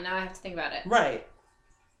 Hang on. Now I have to think about it. Right.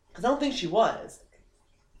 Because I don't think she was.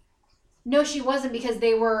 No, she wasn't because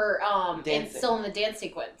they were still in the dance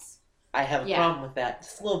sequence. I have a problem with that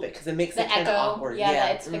just a little bit because it makes it kind of awkward. Yeah,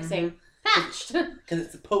 it's fixing. Patched. Because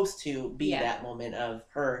it's supposed to be that moment of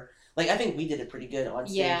her. Like, I think we did it pretty good on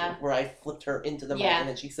stage where I flipped her into the mic and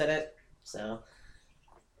then she said it. So.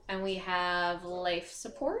 And we have life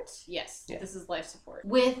support. Yes, this is life support.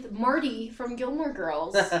 With Marty from Gilmore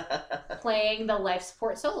Girls playing the life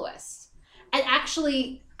support soloist. And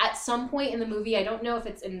actually, at some point in the movie, I don't know if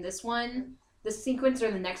it's in this sequence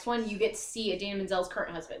or the next one, you get to see Idina Menzel's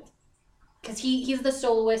current husband. Because he's the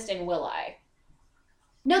soloist in Will I.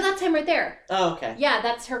 No, that's him right there. Oh, okay. Yeah,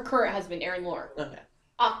 that's her current husband, Aaron Lohr. Okay.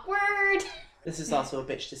 Awkward. This is also a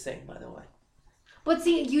bitch to sing, by the way. But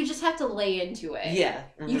see, you just have to lay into it. Yeah.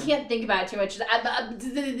 Mm-hmm. You can't think about it too much.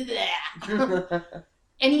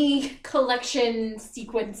 Any collection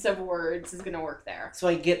sequence of words is going to work there. So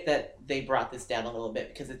I get that they brought this down a little bit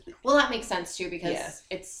because it... Well, that makes sense too because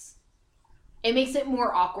it makes it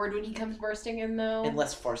more awkward when he comes bursting in though. And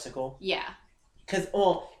less farcical. Yeah. Because,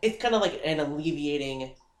 it's kind of like an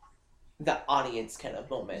alleviating the audience kind of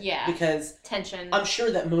moment. Yeah. Because tension. I'm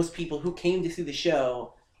sure that most people who came to see the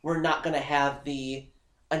show were not going to have the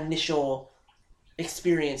initial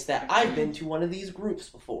experience that I've been to one of these groups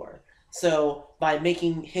before. So by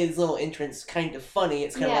making his little entrance kind of funny,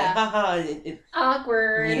 it's kind of like, haha.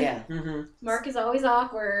 Awkward. Yeah. Mm-hmm. Mark is always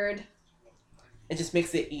awkward. It just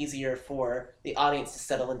makes it easier for the audience to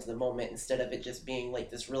settle into the moment instead of it just being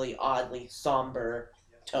like this really oddly somber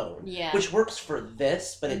tone. Yeah. Which works for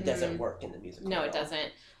this, but it doesn't work in the musical. No, it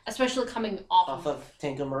doesn't. Especially coming off of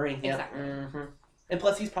Tango Marine. Yeah. Exactly. Mm-hmm. And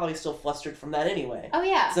plus, he's probably still flustered from that anyway. Oh,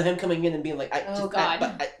 yeah. So him coming in and being like,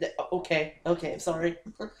 God. Okay, I'm sorry.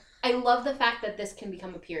 I love the fact that this can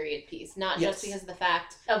become a period piece, not just because of the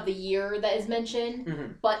fact of the year that is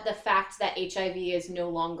mentioned, but the fact that HIV is no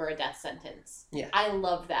longer a death sentence. Yeah. I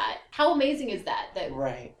love that. How amazing is that? That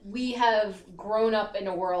we have grown up in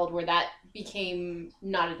a world where that became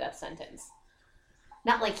not a death sentence.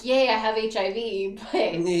 Not like, yay, I have HIV,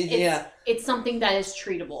 but it's something that is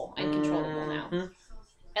treatable and controllable now.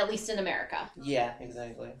 At least in America. Yeah,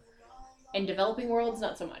 exactly. In developing worlds,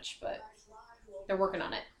 not so much, but they're working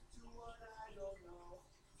on it.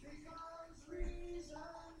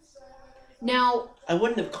 Now, I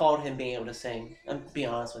wouldn't have called him being able to sing. I'm be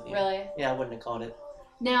honest with you. Really? Yeah, I wouldn't have called it.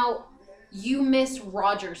 Now, you miss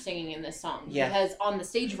Roger singing in this song. Yeah. Because on the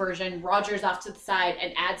stage version, Roger's off to the side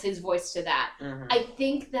and adds his voice to that. I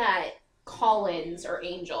think that Collins or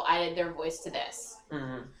Angel added their voice to this.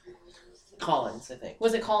 Collins, I think.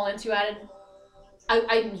 Was it Collins who added?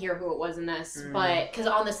 I didn't hear who it was in this, but because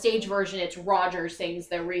on the stage version, it's Roger sings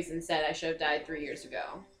 "The Reason Said I Should Have Died 3 years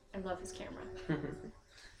ago." I love his camera.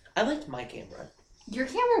 I liked my camera. Your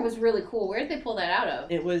camera was really cool. Where did they pull that out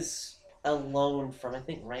of? It was a loan from, I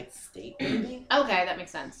think, Wright State, maybe? Okay, that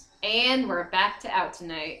makes sense. And we're back to Out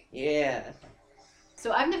Tonight. Yeah.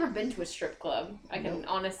 So I've never been to a strip club, I can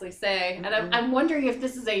honestly say. And I'm wondering if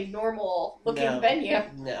this is a normal-looking venue.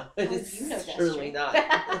 No, it is surely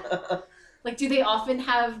not. Like, do they often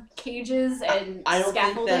have cages and I don't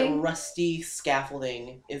scaffolding? think that rusty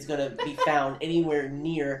scaffolding is going to be found anywhere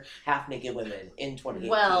near Half Naked Women in 2018.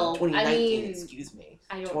 Well, 2019, excuse me.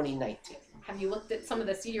 2019. Have you looked at some of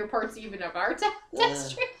the seedier parts even of our test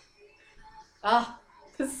strip? Oh,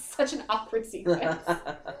 this is such an awkward sequence.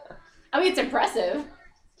 I mean, it's impressive.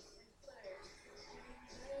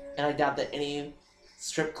 And I doubt that any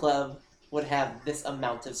strip club would have this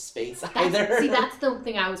amount of space either. See, that's the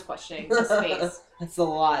thing I was questioning, the space. That's a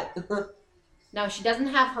lot. No, she doesn't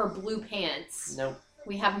have her blue pants. Nope.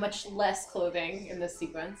 We have much less clothing in this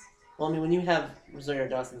sequence. Well, I mean, when you have Rosario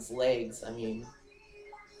Dawson's legs, I mean...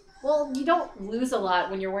 Well, you don't lose a lot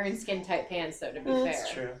when you're wearing skin-tight pants, though, to be fair.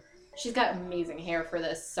 That's true. She's got amazing hair for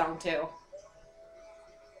this song, too.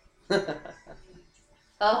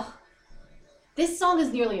 Ugh. This song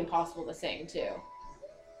is nearly impossible to sing, too.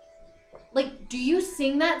 Like, do you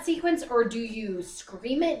sing that sequence, or do you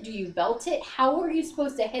scream it? Do you belt it? How are you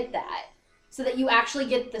supposed to hit that so that you actually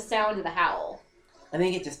get the sound of the howl? I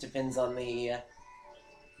think it just depends on the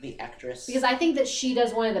actress. Because I think that she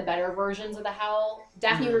does one of the better versions of the howl.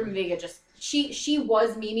 Daphne Rubin Vega just... She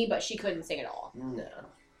was Mimi, but she couldn't sing at all. No.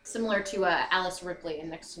 Similar to Alice Ripley in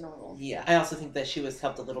Next to Normal. Yeah, I also think that she was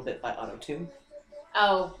helped a little bit by auto-tune.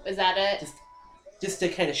 Oh, is that it? Just to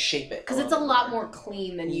kind of shape it. Because it's a lot more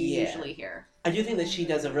clean than you usually hear. I do think that she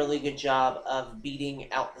does a really good job of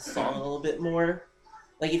beating out the song a little bit more.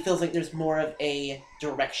 Like, it feels like there's more of a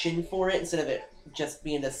direction for it instead of it just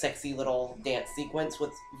being a sexy little dance sequence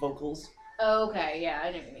with vocals. Okay, yeah,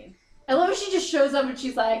 I know what you mean. I love when she just shows up and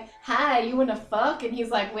she's like, "Hi, you wanna fuck?" And he's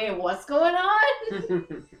like, "Wait, what's going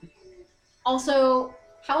on?" Also,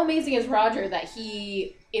 how amazing is Roger that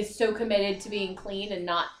he is so committed to being clean and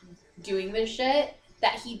not doing this shit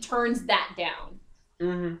that he turns that down.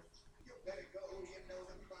 Mm-hmm.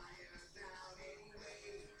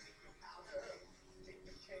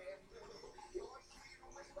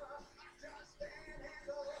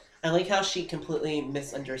 I like how she completely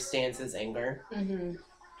misunderstands his anger. Mm-hmm.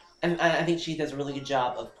 And I think she does a really good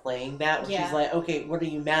job of playing that. Where she's like, okay, what are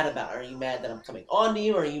you mad about? Are you mad that I'm coming on to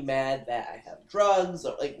you? Or are you mad that I have drugs?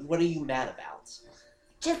 Or, like, what are you mad about?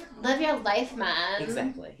 Just live your life, man.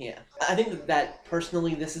 Exactly, yeah. I think that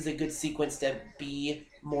personally, this is a good sequence to be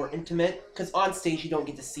more intimate. Because on stage, you don't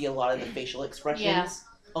get to see a lot of the facial expressions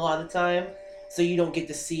a lot of the time. So you don't get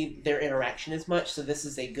to see their interaction as much. So this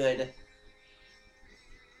is a good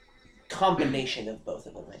combination of both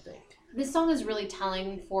of them, I think. This song is really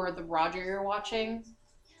telling for the Roger you're watching,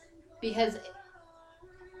 because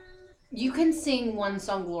you can sing One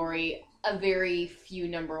Song Glory a very few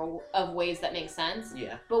number of ways that make sense.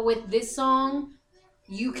 Yeah. But with this song,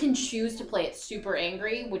 You can choose to play it super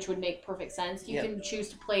angry, which would make perfect sense. You can choose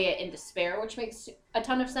to play it in despair, which makes a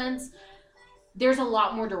ton of sense. There's a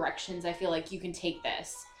lot more directions I feel like you can take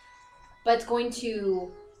this. But it's going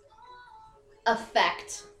to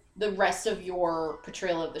affect the rest of your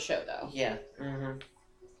portrayal of the show, though. Yeah. Mm-hmm.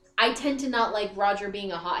 I tend to not like Roger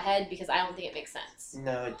being a hothead because I don't think it makes sense.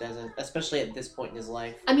 No, it doesn't. Especially at this point in his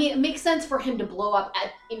life. I mean, it makes sense for him to blow up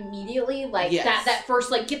immediately. Like, that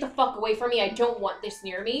first, like, get the fuck away from me. I don't want this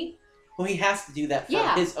near me. Well, he has to do that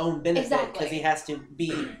for his own benefit because he has to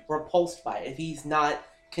be repulsed by it. If he's not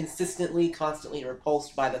constantly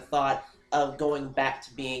repulsed by the thought of going back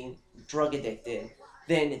to being drug addicted,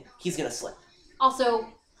 then he's going to slip. Also,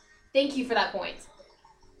 thank you for that point.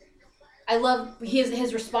 I love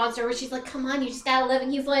his response to her. She's like, come on, you just gotta live.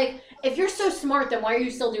 And he's like, if you're so smart, then why are you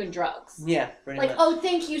still doing drugs? Yeah, pretty much. Oh,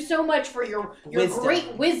 thank you so much for your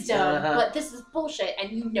great wisdom, but this is bullshit,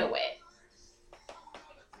 and you know it.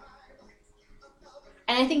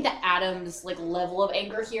 And I think that Adam's, like, level of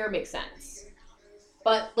anger here makes sense.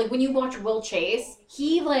 But, like, when you watch Will Chase,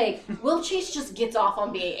 Will Chase just gets off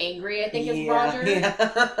on being angry, I think, as Roger.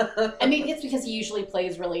 Yeah. I mean, it's because he usually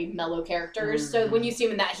plays really mellow characters, so when you see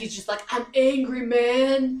him in that, he's just like, I'm angry,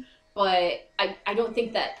 man! But I don't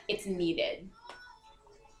think that it's needed.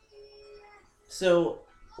 So,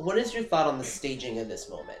 what is your thought on the staging of this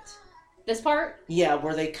moment? This part? Yeah,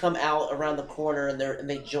 where they come out around the corner and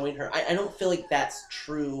they join her. I don't feel like that's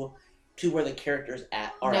true to where the characters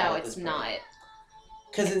are at. No, it's not.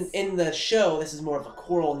 Because in the show, this is more of a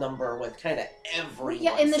choral number with kind of everyone.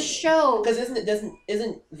 Yeah, in the show. Because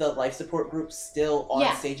isn't the life support group still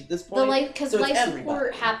on stage at this point? Because life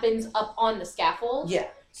support happens up on the scaffold. Yeah.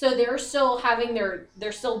 So they're still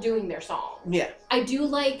they're still doing their song. Yeah. I do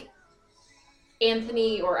like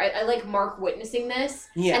Anthony, or I like Mark witnessing this.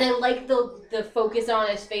 Yeah. And I like the focus on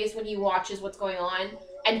his face when he watches what's going on,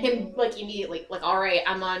 and him like immediately like, all right,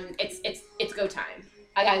 I'm on. It's go time.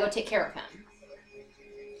 I gotta go take care of him.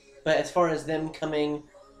 But as far as them coming,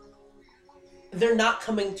 they're not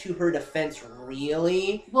coming to her defense,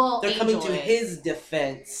 really. Well, they're coming to his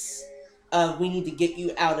defense. We need to get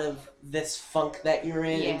you out of this funk that you're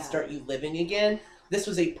in and start you living again. This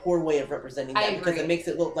was a poor way of representing that because it makes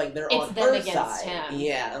it look like they're on her side. Him.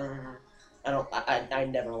 Yeah, I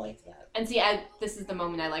never liked that. And see, this is the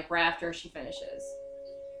moment I like right after she finishes.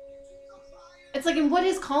 It's like, and what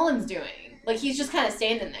is Collins doing? Like, he's just kind of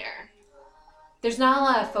standing there. There's not a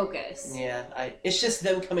lot of focus. Yeah, it's just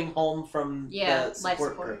them coming home from the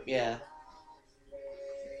support group. Yeah.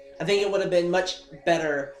 I think it would have been much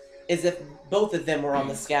better is if both of them were on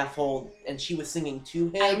the scaffold and she was singing to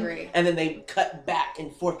him. I agree. And then they cut back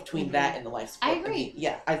and forth between that and the life support. I agree.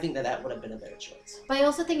 I think that would have been a better choice. But I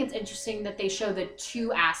also think it's interesting that they show the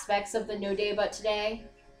two aspects of the No Day But Today.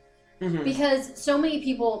 Mm-hmm. Because so many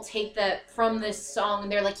people take that from this song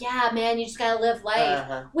and they're like, yeah, man, you just gotta live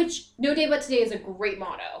life. Which, No Day But Today is a great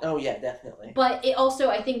motto. Oh, yeah, definitely. But it also,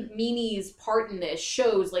 I think Mimi's part in this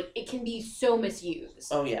shows, like, it can be so misused.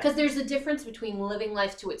 Oh, yeah. Because there's a difference between living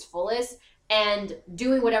life to its fullest and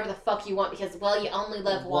doing whatever the fuck you want because, well, you only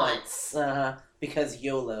live once. Because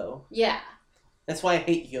YOLO. Yeah. That's why I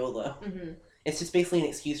hate YOLO. Mm-hmm. It's just basically an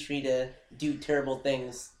excuse for you to do terrible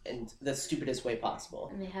things in the stupidest way possible.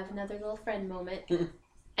 And they have another little friend moment.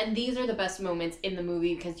 And these are the best moments in the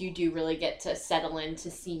movie because you do really get to settle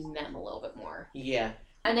into seeing them a little bit more. Yeah.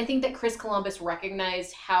 And I think that Chris Columbus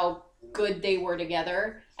recognized how good they were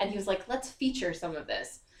together. And he was like, let's feature some of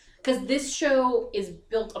this. Because this show is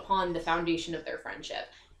built upon the foundation of their friendship.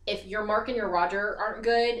 If your Mark and your Roger aren't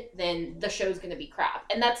good, then the show's going to be crap.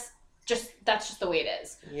 And that's just the way it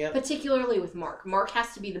is. Yep. Particularly with Mark. Mark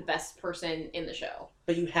has to be the best person in the show.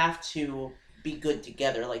 But you have to be good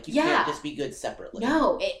together. Like, you can't just be good separately.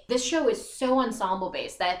 No, this show is so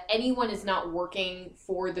ensemble-based that if anyone is not working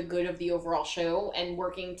for the good of the overall show and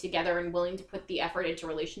working together and willing to put the effort into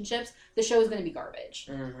relationships, the show is going to be garbage.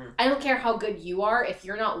 Mm-hmm. I don't care how good you are. If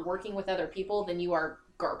you're not working with other people, then you are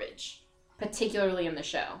garbage. Particularly in the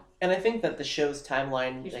show. And I think that the show's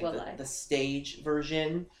timeline, like the stage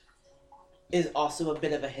version, is also a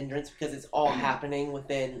bit of a hindrance because it's all happening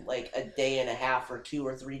within like a day and a half or 2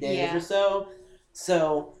 or 3 days or so.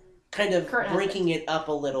 So kind of breaking it up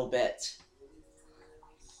a little bit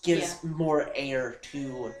gives more air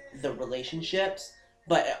to the relationships,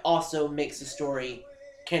 but it also makes the story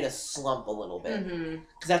kind of slump a little bit.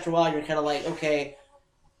 Because after a while you're kind of like, okay,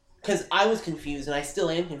 because I was confused and I still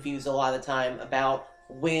am confused a lot of the time about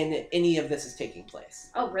when any of this is taking place.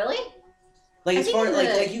 Oh, really? Like, as far as,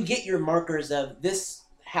 like, you get your markers of this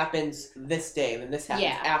happens this day, and then this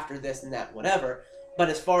happens after this and that, whatever. But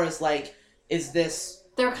as far as, like, is this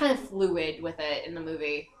They're kind of fluid with it in the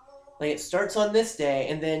movie. Like, it starts on this day,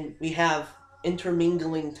 and then we have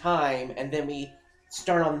intermingling time, and then we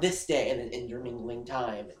start on this day, and then intermingling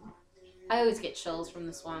time. I always get chills from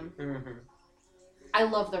this one. Mm-hmm. I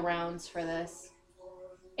love the rounds for this.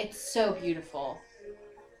 It's so beautiful.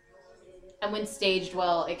 And when staged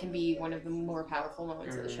well, it can be one of the more powerful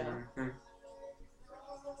moments of the show. Mm-hmm.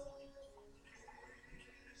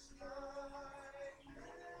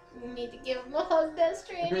 You need to give him a hug,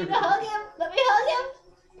 Destry. I need to hug him. Let me hug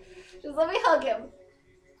him. Just let me hug him.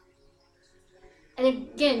 And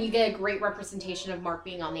again, you get a great representation of Mark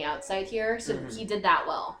being on the outside here, so he did that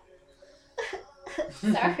well.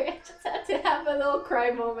 Sorry, I just had to have a little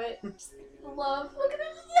cry moment. Just love. Look at him.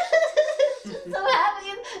 Just so happy.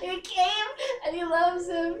 And he came, and he loves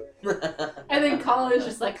him. And then Colin is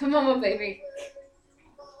just like, come on, my baby.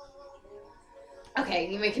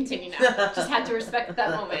 Okay, you may continue now. Just had to respect that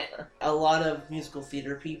moment. A lot of musical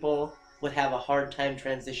theater people would have a hard time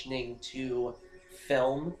transitioning to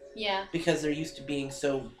film. Yeah. Because they're used to being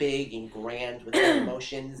so big and grand with their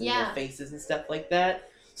emotions and their faces and stuff like that.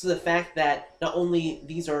 So the fact that not only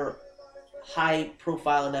these are high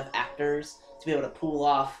profile enough actors to be able to pull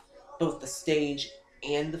off both the stage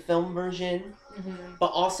and the film version, but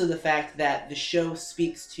also the fact that the show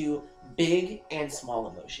speaks to big and small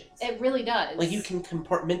emotions. It really does. Like, you can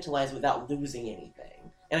compartmentalize without losing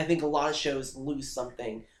anything. And I think a lot of shows lose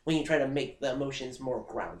something when you try to make the emotions more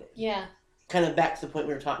grounded. Yeah. Kind of back to the point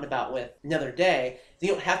we were talking about with Another Day. You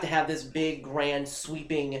don't have to have this big, grand,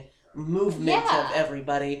 sweeping movement of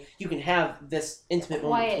everybody. You can have this intimate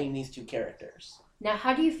moment between these two characters. Now,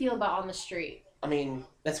 how do you feel about On the Street? I mean,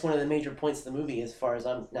 that's one of the major points of the movie, as far as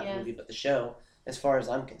I'm, not the movie, but the show, as far as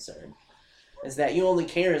I'm concerned, is that you only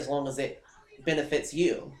care as long as it benefits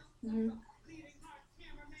you. Mm-hmm.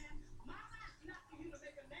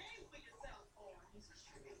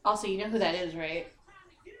 Also, you know who that is, right?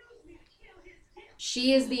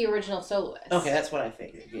 She is the original soloist. Okay, that's what I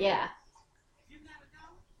figured. Yeah.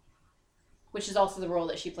 Which is also the role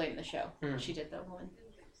that she played in the show. She did that one.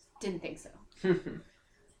 Didn't think so.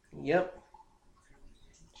 Yep.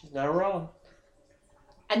 She's not wrong.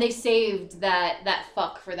 And they saved that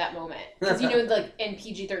fuck for that moment. Because, you know, like, in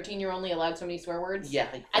PG-13, you're only allowed so many swear words. Yeah.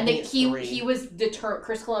 Like, and he was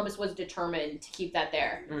Chris Columbus was determined to keep that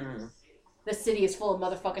there. Mm-hmm. The city is full of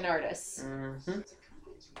motherfucking artists. Mm-hmm.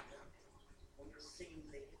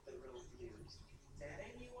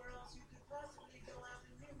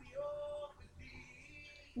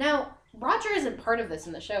 Now, Roger isn't part of this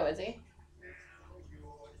in the show, is he?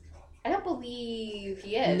 I don't believe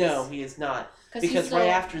he is. No, he is not. Because right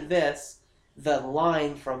after this, the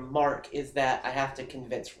line from Mark is that I have to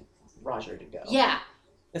convince Roger to go. Yeah.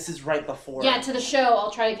 This is right before. Yeah, to the show, I'll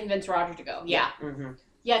try to convince Roger to go. Yeah. Mm-hmm.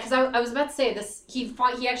 Yeah, because I was about to say this. He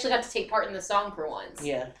actually got to take part in the song for once.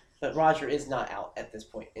 Yeah, but Roger is not out at this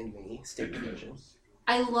point in the stage version.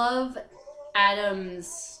 I love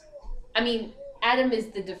Adam's. I mean, Adam is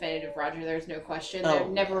the definitive Roger. There's no question. There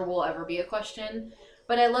never will ever be a question.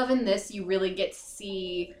 But I love in this, you really get to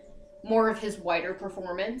see more of his wider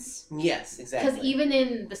performance. Yes, exactly. Because even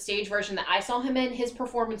in the stage version that I saw him in, his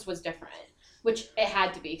performance was different. Which it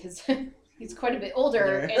had to be, because he's quite a bit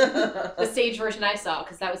older in the stage version I saw.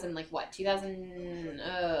 Because that was in, 2000...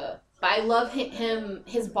 But I love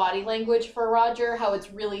his body language for Roger. How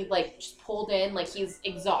it's really, just pulled in. Like, he's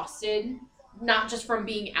exhausted. Not just from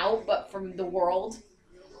being out, but from the world.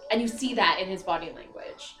 And you see that in his body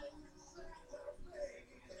language.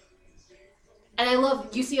 And I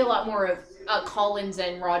love, you see a lot more of Collins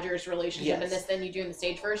and Roger's relationship in this than you do in the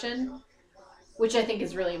stage version, which I think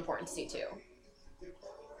is really important to see too.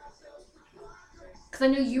 Because I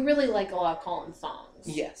know you really like a lot of Collins songs.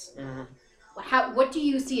 Yes. Mm-hmm. What do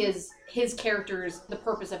you see as the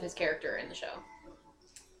purpose of his character in the show?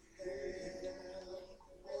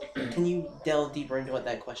 Can you delve deeper into what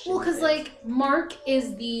that question is? Well, because, Mark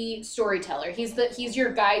is the storyteller. He's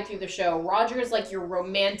your guide through the show. Roger is, your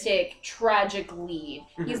romantic, tragic lead.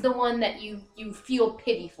 Mm-hmm. He's the one that you feel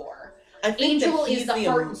pity for. Angel is the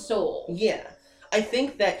heart and soul. Yeah. I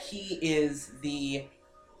think that he is the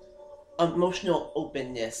emotional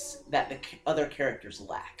openness that the other characters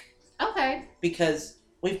lack. Okay. Because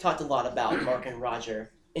we've talked a lot about Mark and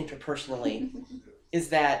Roger interpersonally. Is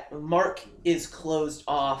that Mark is closed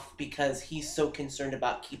off because he's so concerned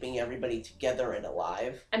about keeping everybody together and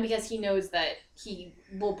alive. And because he knows that he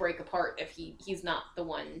will break apart if he's not the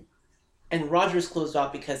one. And Roger's closed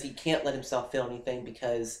off because he can't let himself feel anything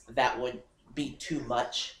because that would be too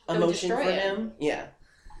much emotion for him. Yeah.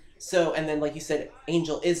 So, and then like you said,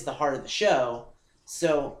 Angel is the heart of the show.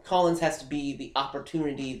 So Collins has to be the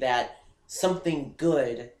opportunity that something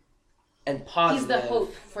good and positive. He's the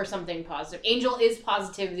hope for something positive. Angel is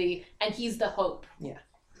positivity, and he's the hope. Yeah.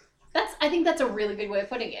 I think that's a really good way of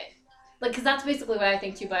putting it. Like, because that's basically what I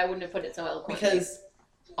think too, but I wouldn't have put it so eloquently. Because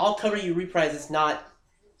I'll Cover You Reprise is not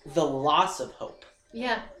the loss of hope.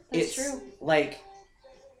 Yeah, that's it's true. Like,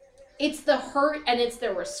 it's the hurt and it's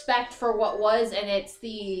the respect for what was, and it's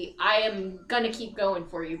the I am gonna keep going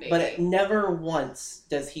for you, baby. but it never once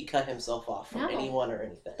does he cut himself off from No. anyone or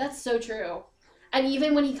anything. That's so true. And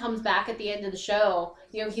even when he comes back at the end of the show,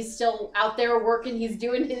 you know, he's still out there working. He's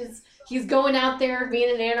going out there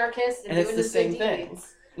being an anarchist and it's doing the his same good thing.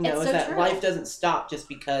 deeds. You know, It's is so that true. life doesn't stop just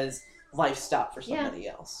because life stopped for somebody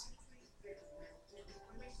else.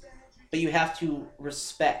 But you have to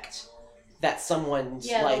respect that someone's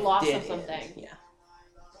the life loss did of something. end. Yeah.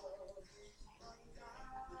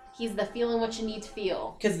 He's the feeling what you need to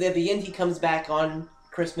feel. Because at the end he comes back on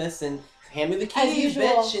Christmas and hand me the As keys, usual.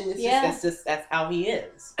 bitch, and Yeah. that's how he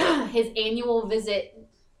is. His annual visit,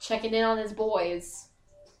 checking in on his boys.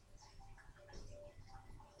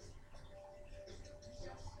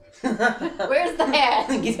 Where's the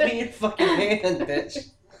hand? Give me your fucking hand, bitch.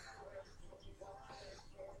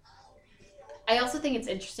 I also think it's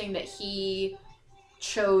interesting that he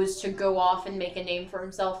chose to go off and make a name for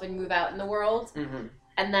himself and move out in the world. Mm-hmm.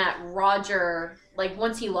 And that Roger, like,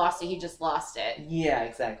 once he lost it, he just lost it. Yeah,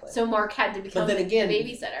 exactly. So Mark had to become then again, the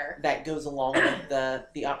babysitter. That goes along with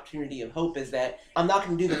the opportunity of hope is that I'm not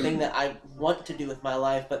going to do the thing that I want to do with my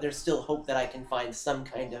life, but there's still hope that I can find some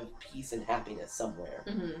kind of peace and happiness somewhere,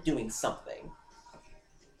 doing something.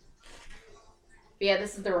 But yeah,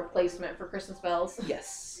 this is the replacement for Christmas Bells.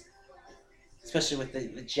 Yes. Especially with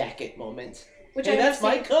the jacket moment. Which Hey, I that's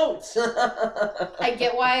my understand. coat! I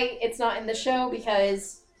get why it's not in the show,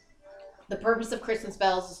 because the purpose of Christmas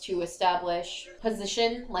Bells is to establish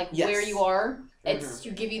position, like Yes. where you are. It's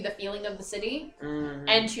to give you the feeling of the city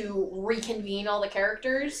and to reconvene all the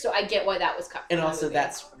characters. So I get why that was cut. And also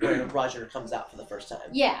that's where Roger comes out for the first time.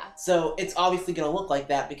 Yeah. So it's obviously going to look like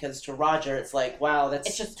that because to Roger it's like, wow, that's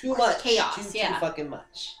It's just too much. chaos, Too yeah. fucking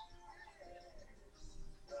much.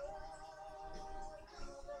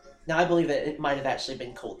 Now I believe that it might have actually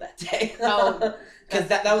been cold that day. Oh. Because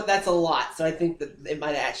that's a lot. So I think that it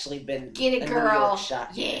might have actually been Get it, a New girl. York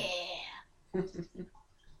shot. Yeah.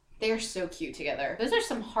 They're so cute together. Those are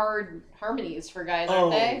some hard harmonies for guys,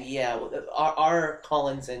 aren't they? Yeah. Our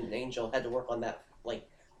Collins and Angel had to work on that like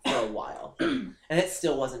for a while. And it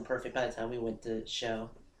still wasn't perfect by the time we went to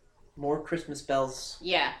show. More Christmas bells.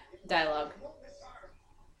 Yeah. Dialogue.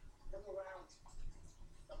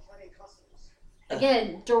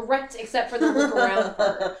 Again, direct except for the look around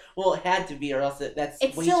part. Well, it had to be, or else that's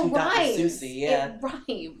It way still too Dr. rhymes. Seussy. Yeah. It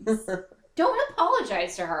rhymes. Don't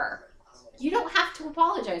apologize to her. You don't have to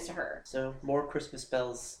apologize to her. So more Christmas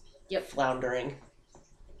bells. Yep. Floundering.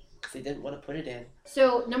 Because they didn't want to put it in.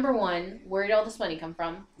 So, number one, where did all this money come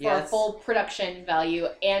from? For Yes. full production value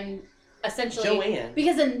and essentially... Joanne.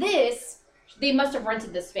 Because in this, they must have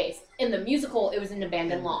rented this space. In the musical, it was an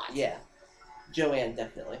abandoned lot. Yeah. Joanne,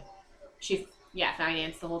 definitely. She,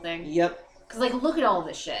 financed the whole thing. Yep. Because, like, look at all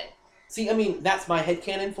this shit. See, I mean, that's my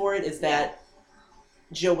headcanon for it, is that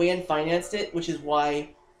Joanne financed it, which is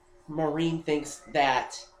why Maureen thinks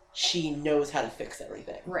that she knows how to fix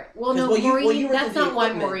everything. Right. Well, 'Cause, no, well, you Maureen, rented that's the not why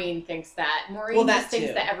equipment. Maureen thinks that. Maureen Well, that just thinks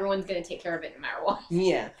too. that everyone's going to take care of it no matter what.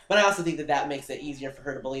 Yeah, but I also think that makes it easier for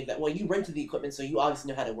her to believe that, well, you rented the equipment, so you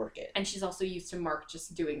obviously know how to work it. And she's also used to Mark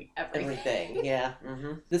just doing everything. Everything, yeah.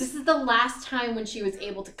 Mm-hmm. This is the last time when she was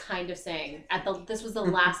able to kind of sing. This was the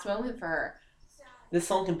last moment for her. This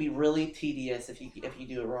song can be really tedious if you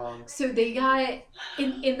do it wrong. So they got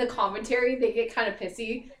in the commentary, they get kind of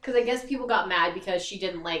pissy because I guess people got mad because she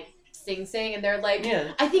didn't like sing, and they're like,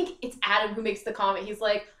 Yeah. I think it's Adam who makes the comment. He's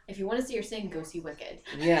like, if you want to see her sing, go see Wicked.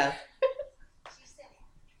 Yeah.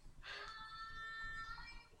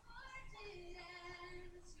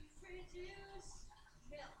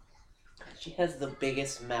 She has the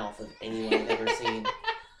biggest mouth of anyone I've ever seen.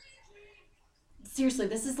 Seriously,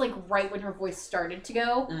 this is like right when her voice started to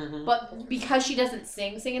go. Mm-hmm. But because she doesn't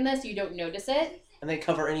sing in this, you don't notice it. And they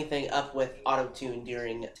cover anything up with auto-tune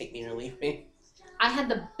during Take Me or Leave Me. I had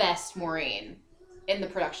the best Maureen in the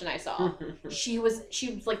production I saw. She was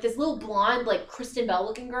like this little blonde, like Kristen Bell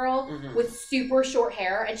looking girl with super short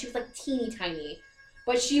hair, and she was like teeny tiny.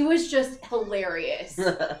 But she was just hilarious.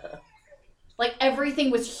 Like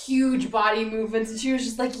everything was huge body movements, and she was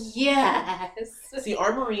just like, yes. See,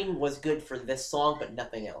 our Marine was good for this song, but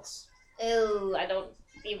nothing else. Ew, I don't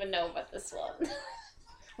even know about this one.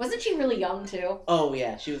 Wasn't she really young too? Oh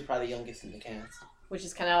yeah, she was probably the youngest in the cast. Which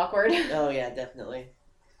is kind of awkward. Oh yeah, definitely.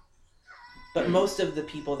 But most of the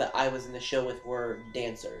people that I was in the show with were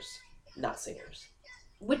dancers, not singers.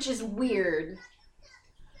 Which is weird.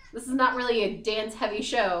 This is not really a dance-heavy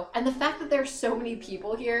show. And the fact that there's so many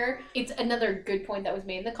people here, it's another good point that was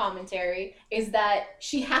made in the commentary, is that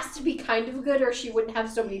she has to be kind of good or she wouldn't have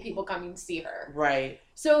so many people coming to see her. Right.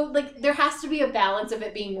 So, like, there has to be a balance of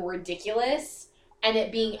it being ridiculous and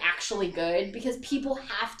it being actually good, because people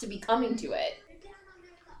have to be coming to it.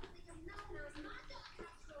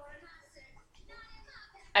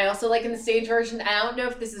 I also like in the stage version, I don't know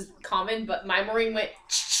if this is common, but my Maureen went,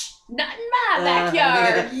 not in my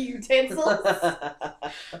backyard, you utensils.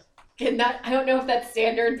 I don't know if that's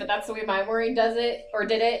standard, but that's the way my Maureen does it, or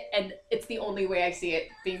did it, and it's the only way I see it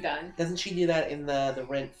being done. Doesn't she do that in the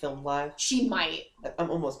Rent film live? She might. I'm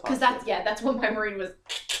almost positive. Because that's what my Maureen was.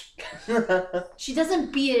 She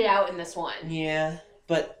doesn't beat it out in this one. Yeah,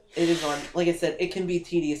 but it is on, like I said, it can be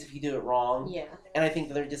tedious if you do it wrong. Yeah. And I think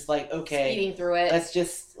that they're just like, okay. Speeding through it. Let's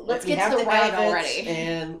get to the ride already.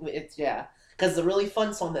 And it's, yeah. Because the really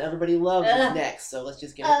fun song that everybody loves is next, so let's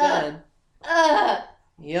just get it done.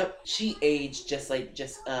 Yep. She aged just like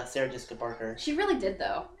Sarah Jessica Parker. She really did,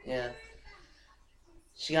 though. Yeah.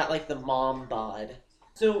 She got like the mom bod.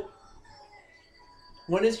 So,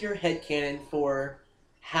 what is your headcanon for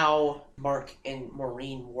how Mark and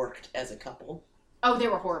Maureen worked as a couple? Oh, they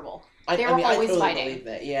were horrible. They were always totally fighting. Believe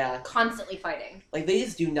that, yeah. Constantly fighting. Like, they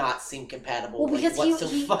just do not seem compatible. Well, because he's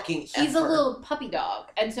a ever. little puppy dog,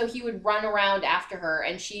 and so he would run around after her,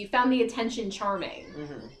 and she found the attention charming.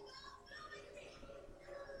 Mm-hmm.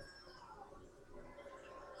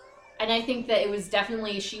 And I think that it was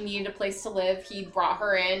definitely, she needed a place to live. He brought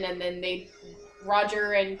her in, and then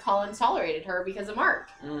Roger and Colin tolerated her because of Mark.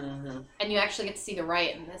 Mm-hmm. And you actually get to see the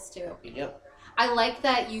riot in this, too. Yep. I like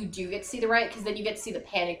that you do get to see the riot, because then you get to see the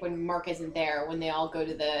panic when Mark isn't there, when they all go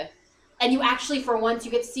to the... And you actually, for once, you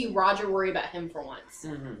get to see Roger worry about him for once.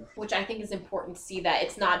 Mm-hmm. Which I think is important to see, that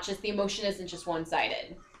it's not just, the emotion isn't just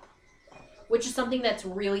one-sided. Which is something that's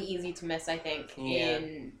really easy to miss, I think,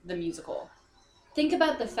 in the musical. Think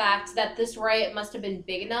about the fact that this riot must have been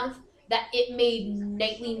big enough that it made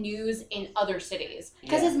nightly news in other cities.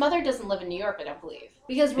 Because his mother doesn't live in New York, I don't believe.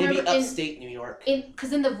 Because remember, maybe upstate New York.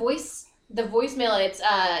 Because in the voicemail, it's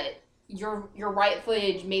your riot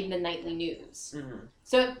footage made in the nightly news. Mm-hmm.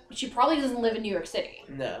 So she probably doesn't live in New York City.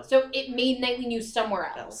 No. So it made nightly news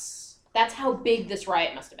somewhere else. That's how big this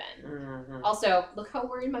riot must have been. Mm-hmm. Also, look how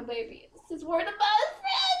worried my baby is. This is worried about his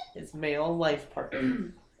friend. His male life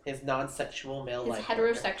partner. His non-sexual male life partner.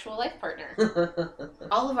 His heterosexual life partner.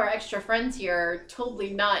 All of our extra friends here are totally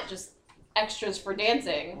not just extras for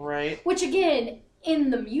dancing. Right. Which, again, in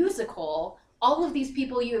the musical, all of these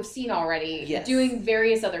people you have seen already doing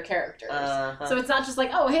various other characters. Uh-huh. So it's not just like,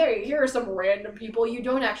 oh, hey, here are some random people. You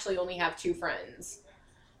don't actually only have two friends.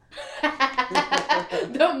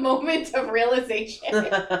 The moment of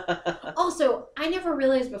realization. Also, I never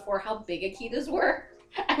realized before how big Akitas were.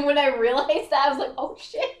 And when I realized that, I was like, oh,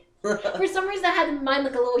 shit. For some reason, I had in mind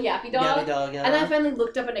like a little yappy dog. Yappy dog, yeah. And I finally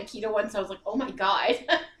looked up an Akita once, and I was like, oh my god.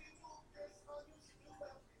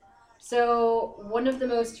 So, one of the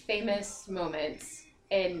most famous moments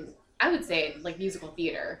in, I would say, like, musical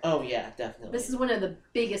theater. Oh, yeah, definitely. This is one of the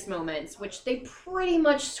biggest moments, which they pretty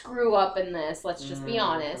much screw up in this, let's just be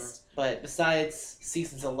honest. But besides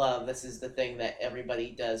Seasons of Love, this is the thing that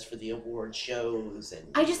everybody does for the award shows. And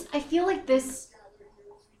I feel like this...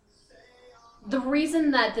 The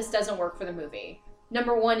reason that this doesn't work for the movie,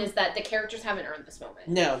 number one, is that the characters haven't earned this moment.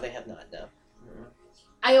 No, they have not, no. Mm-hmm.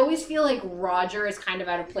 I always feel like Roger is kind of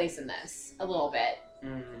out of place in this, a little bit.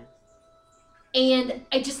 Mm-hmm. And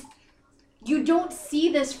you don't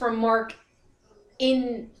see this from Mark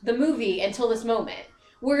in the movie until this moment.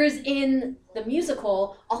 Whereas in the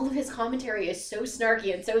musical, all of his commentary is so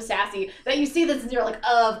snarky and so sassy that you see this and you're like,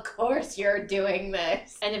 of course you're doing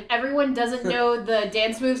this. And if everyone doesn't know the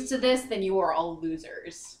dance moves to this, then you are all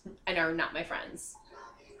losers and are not my friends.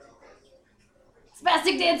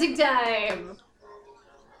 Spastic dancing time!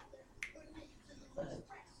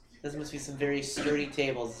 This must be some very sturdy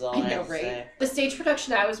tables, is all I know, have to right? say. The stage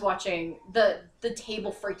production I was watching, the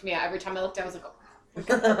table freaked me out. Every time I looked down, I was like, oh.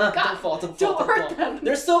 God, don't hurt them.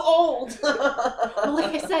 They're so old. Well,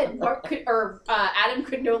 like I said, Adam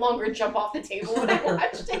could no longer jump off the table when I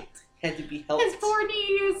watched it. Had to be helped. His poor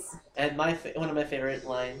knees. And one of my favorite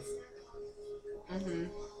lines. Mm-hmm.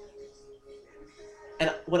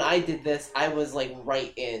 And when I did this, I was like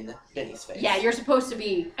right in Benny's face. Yeah, you're supposed to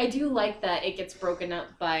be. I do like that it gets broken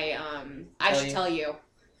up by I Should Tell You.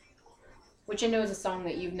 which I know is a song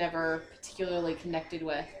that you've never particularly connected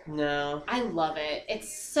with. No. I love it.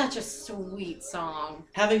 It's such a sweet song.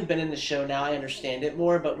 Having been in the show now, I understand it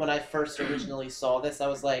more, but when I first originally saw this, I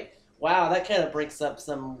was like, wow, that kind of breaks up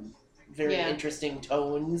some very interesting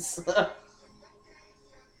tones.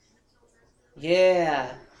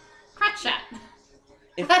 Yeah. Crotch shot.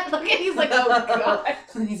 Look at he's like, oh god.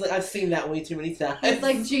 He's like, I've seen that way too many times. He's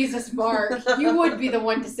like, Jesus, Mark, you would be the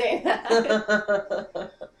one to say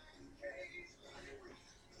that.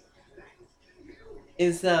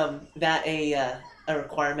 Is that a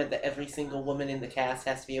requirement that every single woman in the cast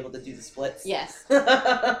has to be able to do the splits? Yes.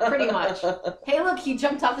 Pretty much. Hey, look, he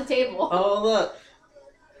jumped off the table. Oh, look.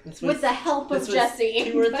 With the help of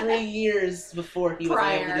Jesse. 2 or 3 years before he was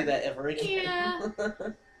able to do that ever again. Yeah.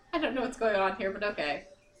 I don't know what's going on here, but okay.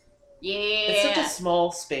 Yeah. It's such a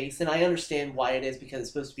small space, and I understand why it is, because it's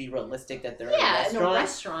supposed to be realistic that they're in a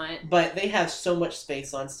restaurant. But they have so much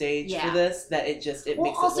space on stage for this that it makes it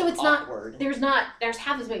look awkward. There's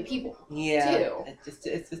half as many people. Yeah. Too.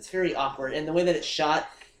 It's very awkward, and the way that it's shot,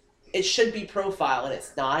 it should be profile, and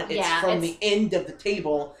it's not. It's from the end of the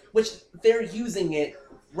table, which they're using it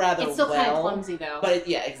rather well. It's still kind of clumsy, though. But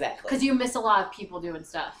yeah, exactly. Because you miss a lot of people doing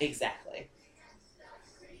stuff. Exactly.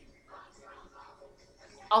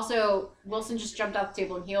 Also, Wilson just jumped off the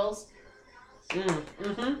table in heels.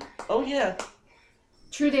 Oh, yeah.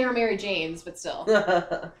 True, they are Mary Janes, but still.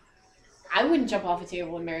 I wouldn't jump off a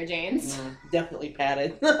table in Mary Jane's. Definitely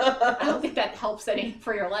padded. I don't think that helps any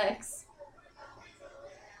for your legs.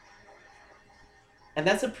 And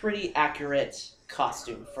that's a pretty accurate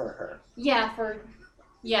costume for her. Yeah,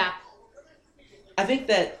 I think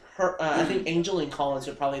that I think Angel and Collins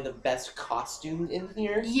are probably the best costume in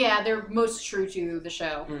here. Yeah, they're most true to the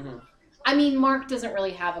show. I mean, Mark doesn't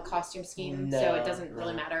really have a costume scheme, so it doesn't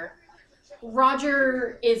really matter.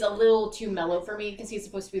 Roger is a little too mellow for me because he's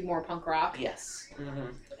supposed to be more punk rock. Yes.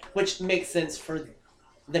 Which makes sense for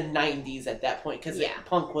the 90s at that point, because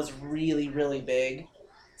punk was really, really big.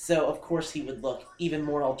 So, of course, he would look even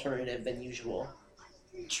more alternative than usual.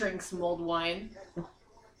 Drink some old wine.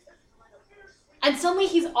 And suddenly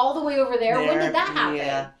he's all the way over there. When did that happen?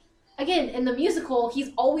 Yeah. Again, in the musical, he's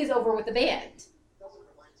always over with the band.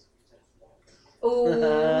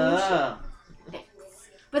 Oh, thanks.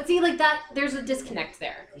 But see, like that, there's a disconnect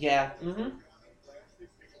there. Yeah.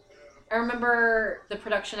 I remember the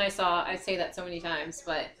production I saw, I say that so many times,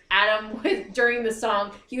 but Adam, during the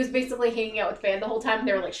song, he was basically hanging out with the band the whole time.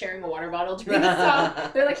 They were like sharing a water bottle during the song.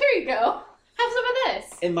 They're like, here you go. Have some of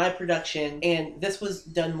this. In my production, and this was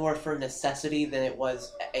done more for necessity than it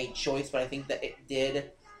was a choice, but I think that it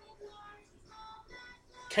did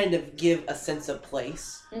kind of give a sense of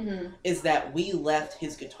place, is that we left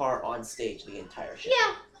his guitar on stage the entire show.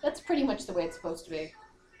 Yeah, that's pretty much the way it's supposed to be.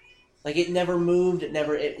 Like, it never moved,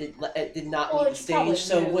 it did not leave the stage,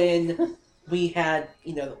 so when we had,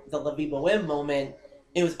 the La Vie Boheme moment,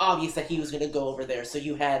 it was obvious that he was going to go over there, so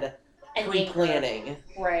you had pre-planning.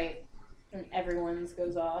 Right. And everyone's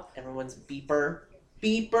goes off. Everyone's beepers.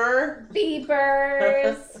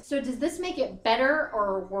 So does this make it better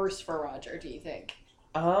or worse for Roger, do you think?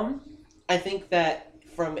 I think that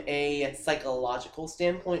from a psychological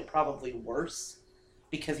standpoint, probably worse,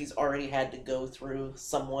 because he's already had to go through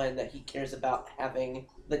someone that he cares about having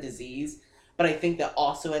the disease. But I think that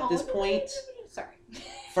also at this point,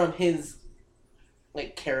 from his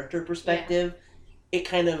character perspective, it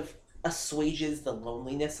kind of assuages the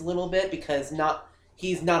loneliness a little bit, because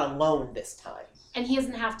he's not alone this time. And he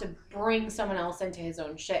doesn't have to bring someone else into his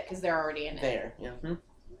own shit because they're already in it.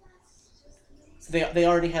 So they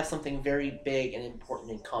already have something very big and important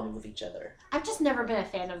in common with each other. I've just never been a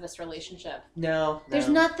fan of this relationship. No. There's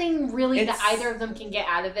nothing really that either of them can get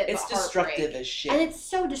out of it. It's destructive as shit. And it's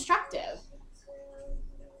so destructive.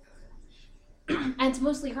 And it's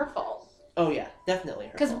mostly her fault. Oh yeah, definitely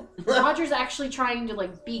her fault. Because Roger's actually trying to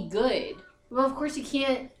be good. Well, of course you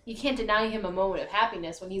can't deny him a moment of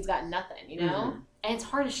happiness when he's got nothing, And it's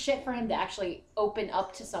hard as shit for him to actually open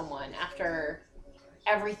up to someone after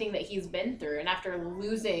everything that he's been through and after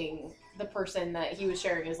losing the person that he was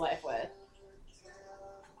sharing his life with.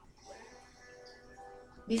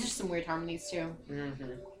 These are some weird harmonies too.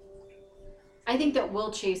 I think that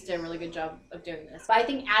Will Chase did a really good job of doing this. But I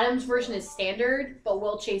think Adam's version is standard, but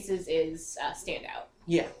Will Chase's is standout.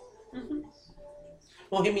 Yeah.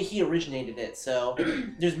 Well, I mean, he originated it, so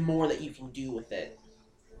there's more that you can do with it.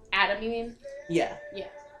 Adam, you mean? Yeah. Yeah.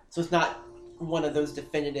 So it's not one of those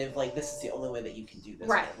definitive, this is the only way that you can do this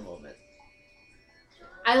at the moment.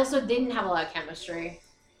 I also didn't have a lot of chemistry.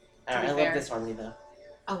 I love this harmony, though.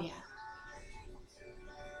 Oh, yeah.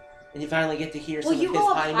 And you finally get to hear Well, some you of his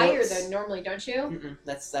go up high higher notes. though normally, don't you? Mm-mm,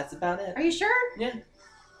 that's about it. Are you sure? Yeah.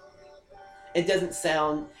 It doesn't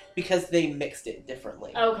sound because they mixed it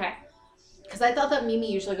differently. Okay. Because I thought that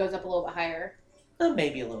Mimi usually goes up a little bit higher.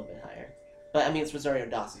 Maybe a little bit higher. But I mean, it's Rosario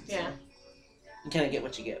Dawson, so Yeah. you kind of get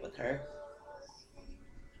what you get with her.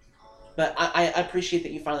 But I appreciate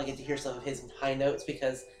that you finally get to hear some of his high notes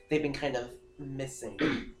because they've been kind of missing.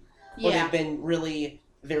 Well, Yeah. they've been really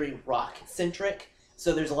very rock centric,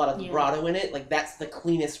 so there's a lot of Yeah. vibrato in it. Like that's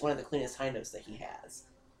one of the cleanest high notes that he has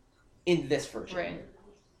in this version. Right.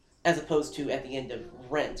 As opposed to at the end of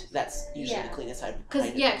Rent, that's usually Yeah. the cleanest high note.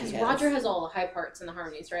 Because Roger has all the high parts and the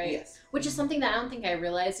harmonies, right? Yes. Which is something that I don't think I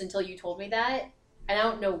realized until you told me that. And I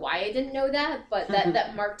don't know why I didn't know that, but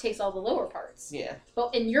that Mark takes all the lower parts. Yeah.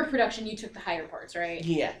 But in your production, you took the higher parts, right?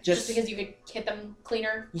 Yeah. Just because you could hit them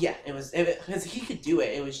cleaner? Yeah, because he could do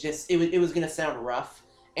it. It was just it was gonna sound rough,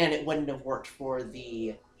 and it wouldn't have worked for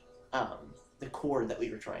the chord that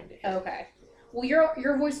we were trying to hit. Okay. Well,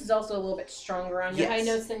 your voice is also a little bit stronger on your Yes. high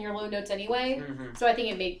notes than your low notes anyway. Mm-hmm. So I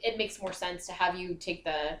think it makes more sense to have you take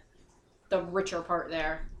the richer part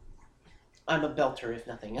there. I'm a belter, if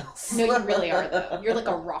nothing else. No, you really are, though. You're like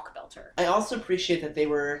a rock belter. I also appreciate that they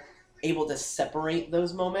were able to separate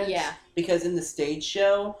those moments. Yeah. Because in the stage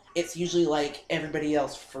show, it's usually like everybody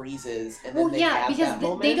else freezes, and then they have because that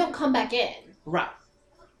moment. they don't come back in. Right.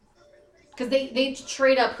 Because they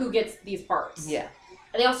trade up who gets these parts. Yeah.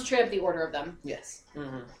 And they also trade up the order of them. Yes.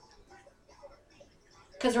 Mm-hmm.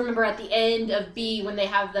 Because remember at the end of B, when they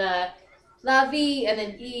have the La Vie and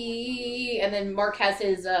then E, and then Mark has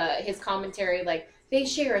his commentary like, they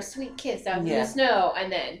share a sweet kiss out in the snow, and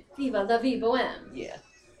then Viva la vie bohème. Yeah.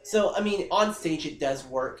 So, I mean, on stage it does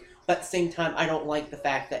work, but at the same time, I don't like the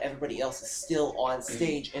fact that everybody else is still on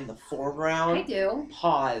stage in the foreground. I do.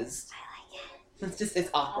 Paused. I like it. It's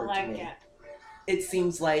awkward I like to me. it. It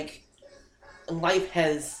seems like life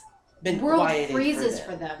has been World quieted freezes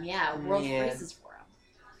for for them. them. Yeah, world Yeah. freezes for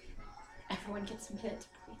them. Everyone gets a minute to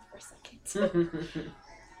breathe for a second.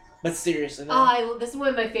 But seriously, though. This is one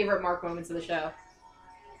of my favorite Mark moments of the show.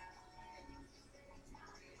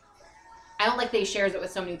 I don't like that he shares it with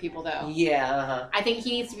so many people, though. Yeah, uh-huh. I think he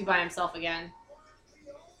needs to be by himself again.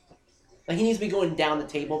 Like, he needs to be going down the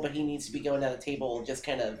table, but he needs to be going down the table just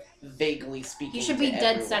kind of vaguely speaking. He should be to dead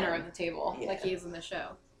everyone. center of the table, Yeah. like he is in the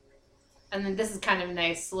show. And then this is kind of a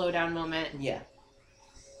nice slow down moment. Yeah.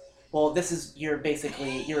 Well, this is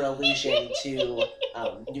basically your allusion to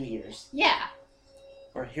New Year's. Yeah.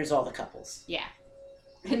 Or here's all the couples. Yeah.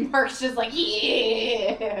 And Mark's just like,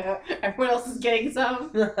 yeah! Everyone else is getting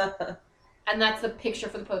some. And that's the picture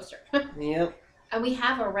for the poster. Yep. And we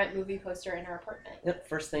have a Rent movie poster in our apartment. Yep.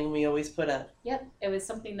 First thing we always put up. Yep. It was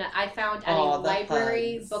something that I found at a Aw, the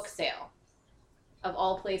library hugs. book sale. Of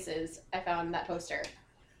all places, I found that poster.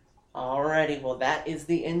 Alrighty, well that is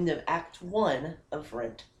the end of Act 1 of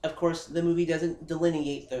Rent. Of course, the movie doesn't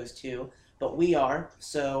delineate those two, but we are,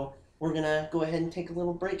 so we're gonna go ahead and take a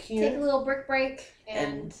little break here. Take a little brick break,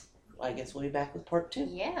 and I guess we'll be back with part 2.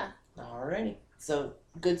 yeah. Alrighty. So,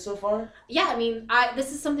 good so far? Yeah, I mean,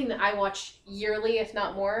 this is something that I watch yearly, if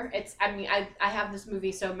not more. I have this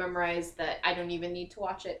movie so memorized that I don't even need to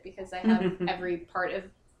watch it because I have every part of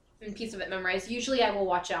and piece of it memorized. Usually I will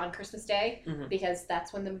watch it on Christmas Day because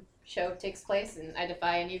that's when the show takes place, and I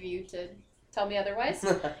defy any of you to tell me otherwise,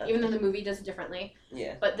 even though the movie does it differently.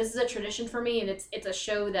 Yeah. But this is a tradition for me, and it's a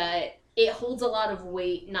show that it holds a lot of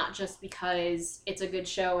weight, not just because it's a good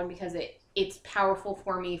show and because it's powerful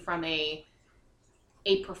for me from a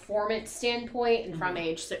performance standpoint and from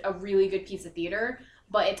just a really good piece of theater,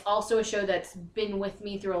 but it's also a show that's been with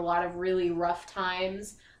me through a lot of really rough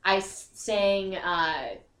times. I sang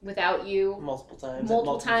Without You multiple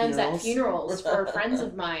times at funerals for friends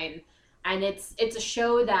of mine, and it's a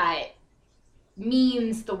show that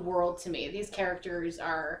means the world to me. These characters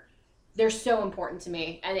they're so important to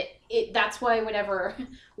me, and that's why whenever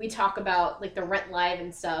we talk about like the Rent Live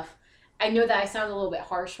and stuff, I know that I sound a little bit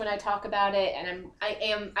harsh when I talk about it, and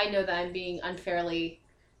I know that I'm being unfairly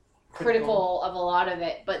critical of a lot of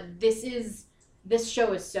it, but this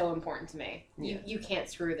show is so important to me. Yeah. You can't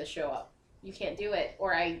screw this show up. You can't do it,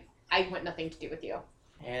 or I want nothing to do with you.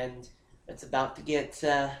 And it's about to get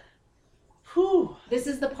This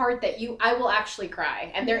is the part that I will actually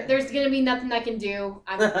cry, and there's gonna be nothing I can do.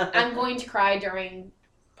 I'm going to cry during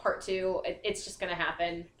part 2. It's just gonna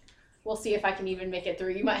happen. We'll see if I can even make it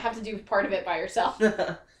through. You might have to do part of it by yourself.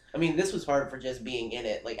 I mean, this was hard for just being in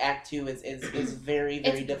it. Like, Act 2 is very,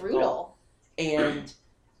 very It's difficult. brutal. And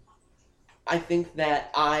I think that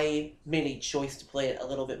I made a choice to play it a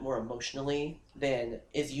little bit more emotionally than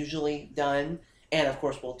is usually done. And of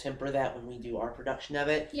course, we'll temper that when we do our production of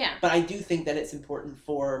it. Yeah. But I do think that it's important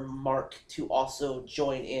for Mark to also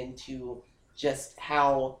join into just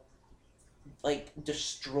how, like,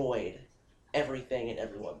 destroyed everything and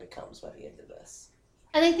everyone becomes by the end of this.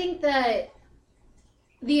 And I think that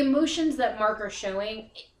the emotions that Mark are showing,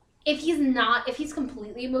 if he's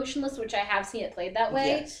completely emotionless, which I have seen it played that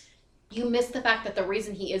way, Yes. you miss the fact that the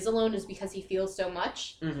reason he is alone is because he feels so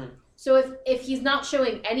much. Mm-hmm. So if he's not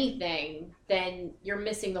showing anything, then you're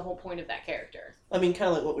missing the whole point of that character. I mean, kind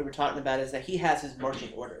of like what we were talking about is that he has his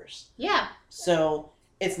marching orders. Yeah. So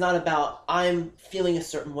it's not about I'm feeling a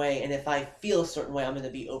certain way, and if I feel a certain way, I'm going to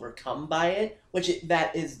be overcome by it,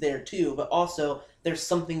 that is there too, but also there's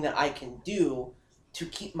something that I can do to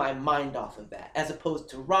keep my mind off of that, as opposed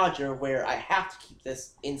to Roger, where I have to keep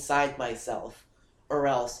this inside myself, or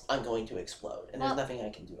else I'm going to explode, and there's nothing I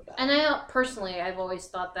can do about it. And I've always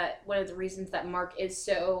thought that one of the reasons that Mark is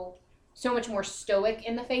so much more stoic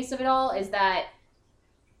in the face of it all is that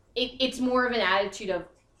it's more of an attitude of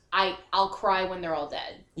I'll cry when they're all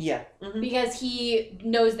dead. Yeah. Mm-hmm. Because he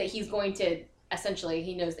knows that he's going to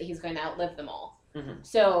outlive them all. Mm-hmm.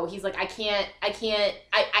 So he's like, I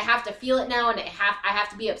have to feel it now, and I have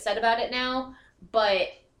to be upset about it now, but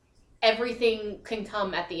everything can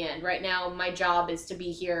come at the end. Right now, my job is to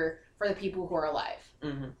be here for the people who are alive.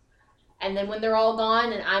 Mm-hmm. And then when they're all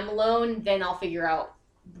gone and I'm alone, then I'll figure out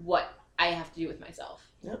what I have to do with myself.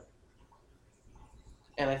 Yep.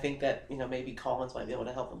 And I think that, maybe Collins might be able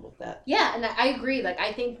to help him with that. Yeah, and I agree. Like,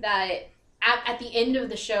 I think that at the end of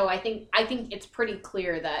the show, I think it's pretty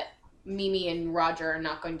clear that Mimi and Roger are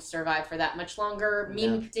not going to survive for that much longer. No.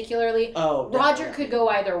 Mimi particularly. Oh, Roger could go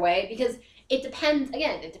either way because it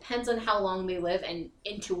depends on how long they live and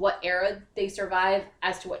into what era they survive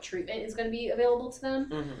as to what treatment is going to be available to them.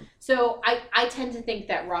 Mm-hmm. So I tend to think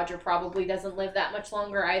that Roger probably doesn't live that much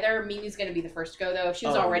longer either. Mimi's going to be the first to go, though. If she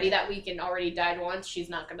was already that weak and already died once, she's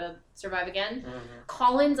not going to survive again. Mm-hmm.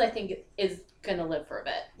 Collins, I think, is going to live for a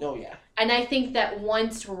bit. Oh, yeah. And I think that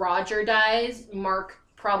once Roger dies, Mark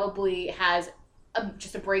probably has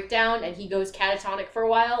just a breakdown and he goes catatonic for a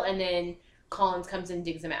while, and then Collins comes and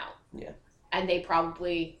digs him out. Yeah. And they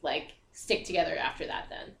probably, stick together after that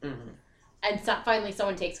then. Mm-hmm. And finally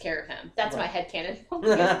someone takes care of him. That's my headcanon.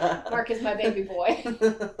 Mark is my baby boy. Someone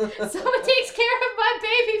takes care of my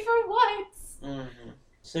baby for once. Mm-hmm.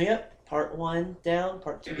 So, yep, part 1 down,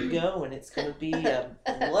 part 2 to go, and it's going to be a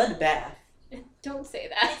bloodbath. Don't say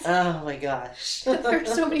that. Oh, my gosh.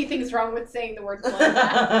 There's so many things wrong with saying the word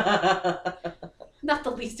bloodbath. Not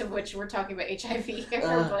the least of which we're talking about HIV here.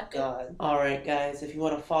 Oh, God. All right, guys. If you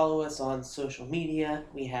want to follow us on social media,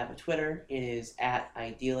 we have a Twitter. It is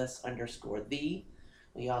 @idealist_the.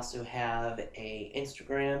 We also have a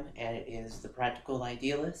Instagram, and it is The Practical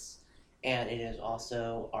Idealist. And it is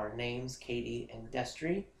also our names, Katie and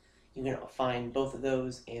Destry. You can find both of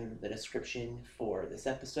those in the description for this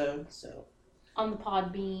episode. So on the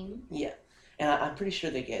Podbean. Yeah. And I'm pretty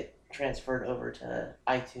sure they get transferred over to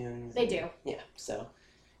iTunes. They do. Yeah, so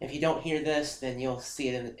if you don't hear this, then you'll see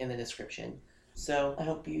it in the description. So I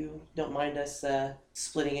hope you don't mind us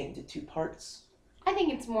splitting it into 2 parts. I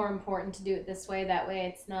think it's more important to do it this way. That way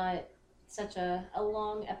it's not such a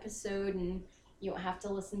long episode and you don't have to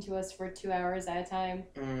listen to us for 2 hours at a time.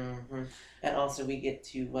 Mm-hmm. And also we get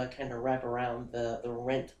to kind of wrap around the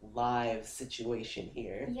Rent Live situation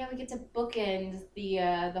here. Yeah, we get to bookend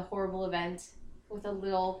the horrible event with a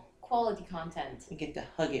little quality content. We get to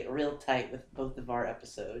hug it real tight with both of our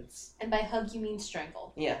episodes. And by hug, you mean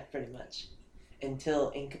strangle. Yeah, pretty much.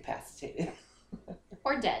 Until incapacitated.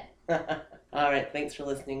 Or dead. All right, thanks for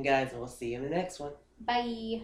listening, guys, and we'll see you in the next one. Bye.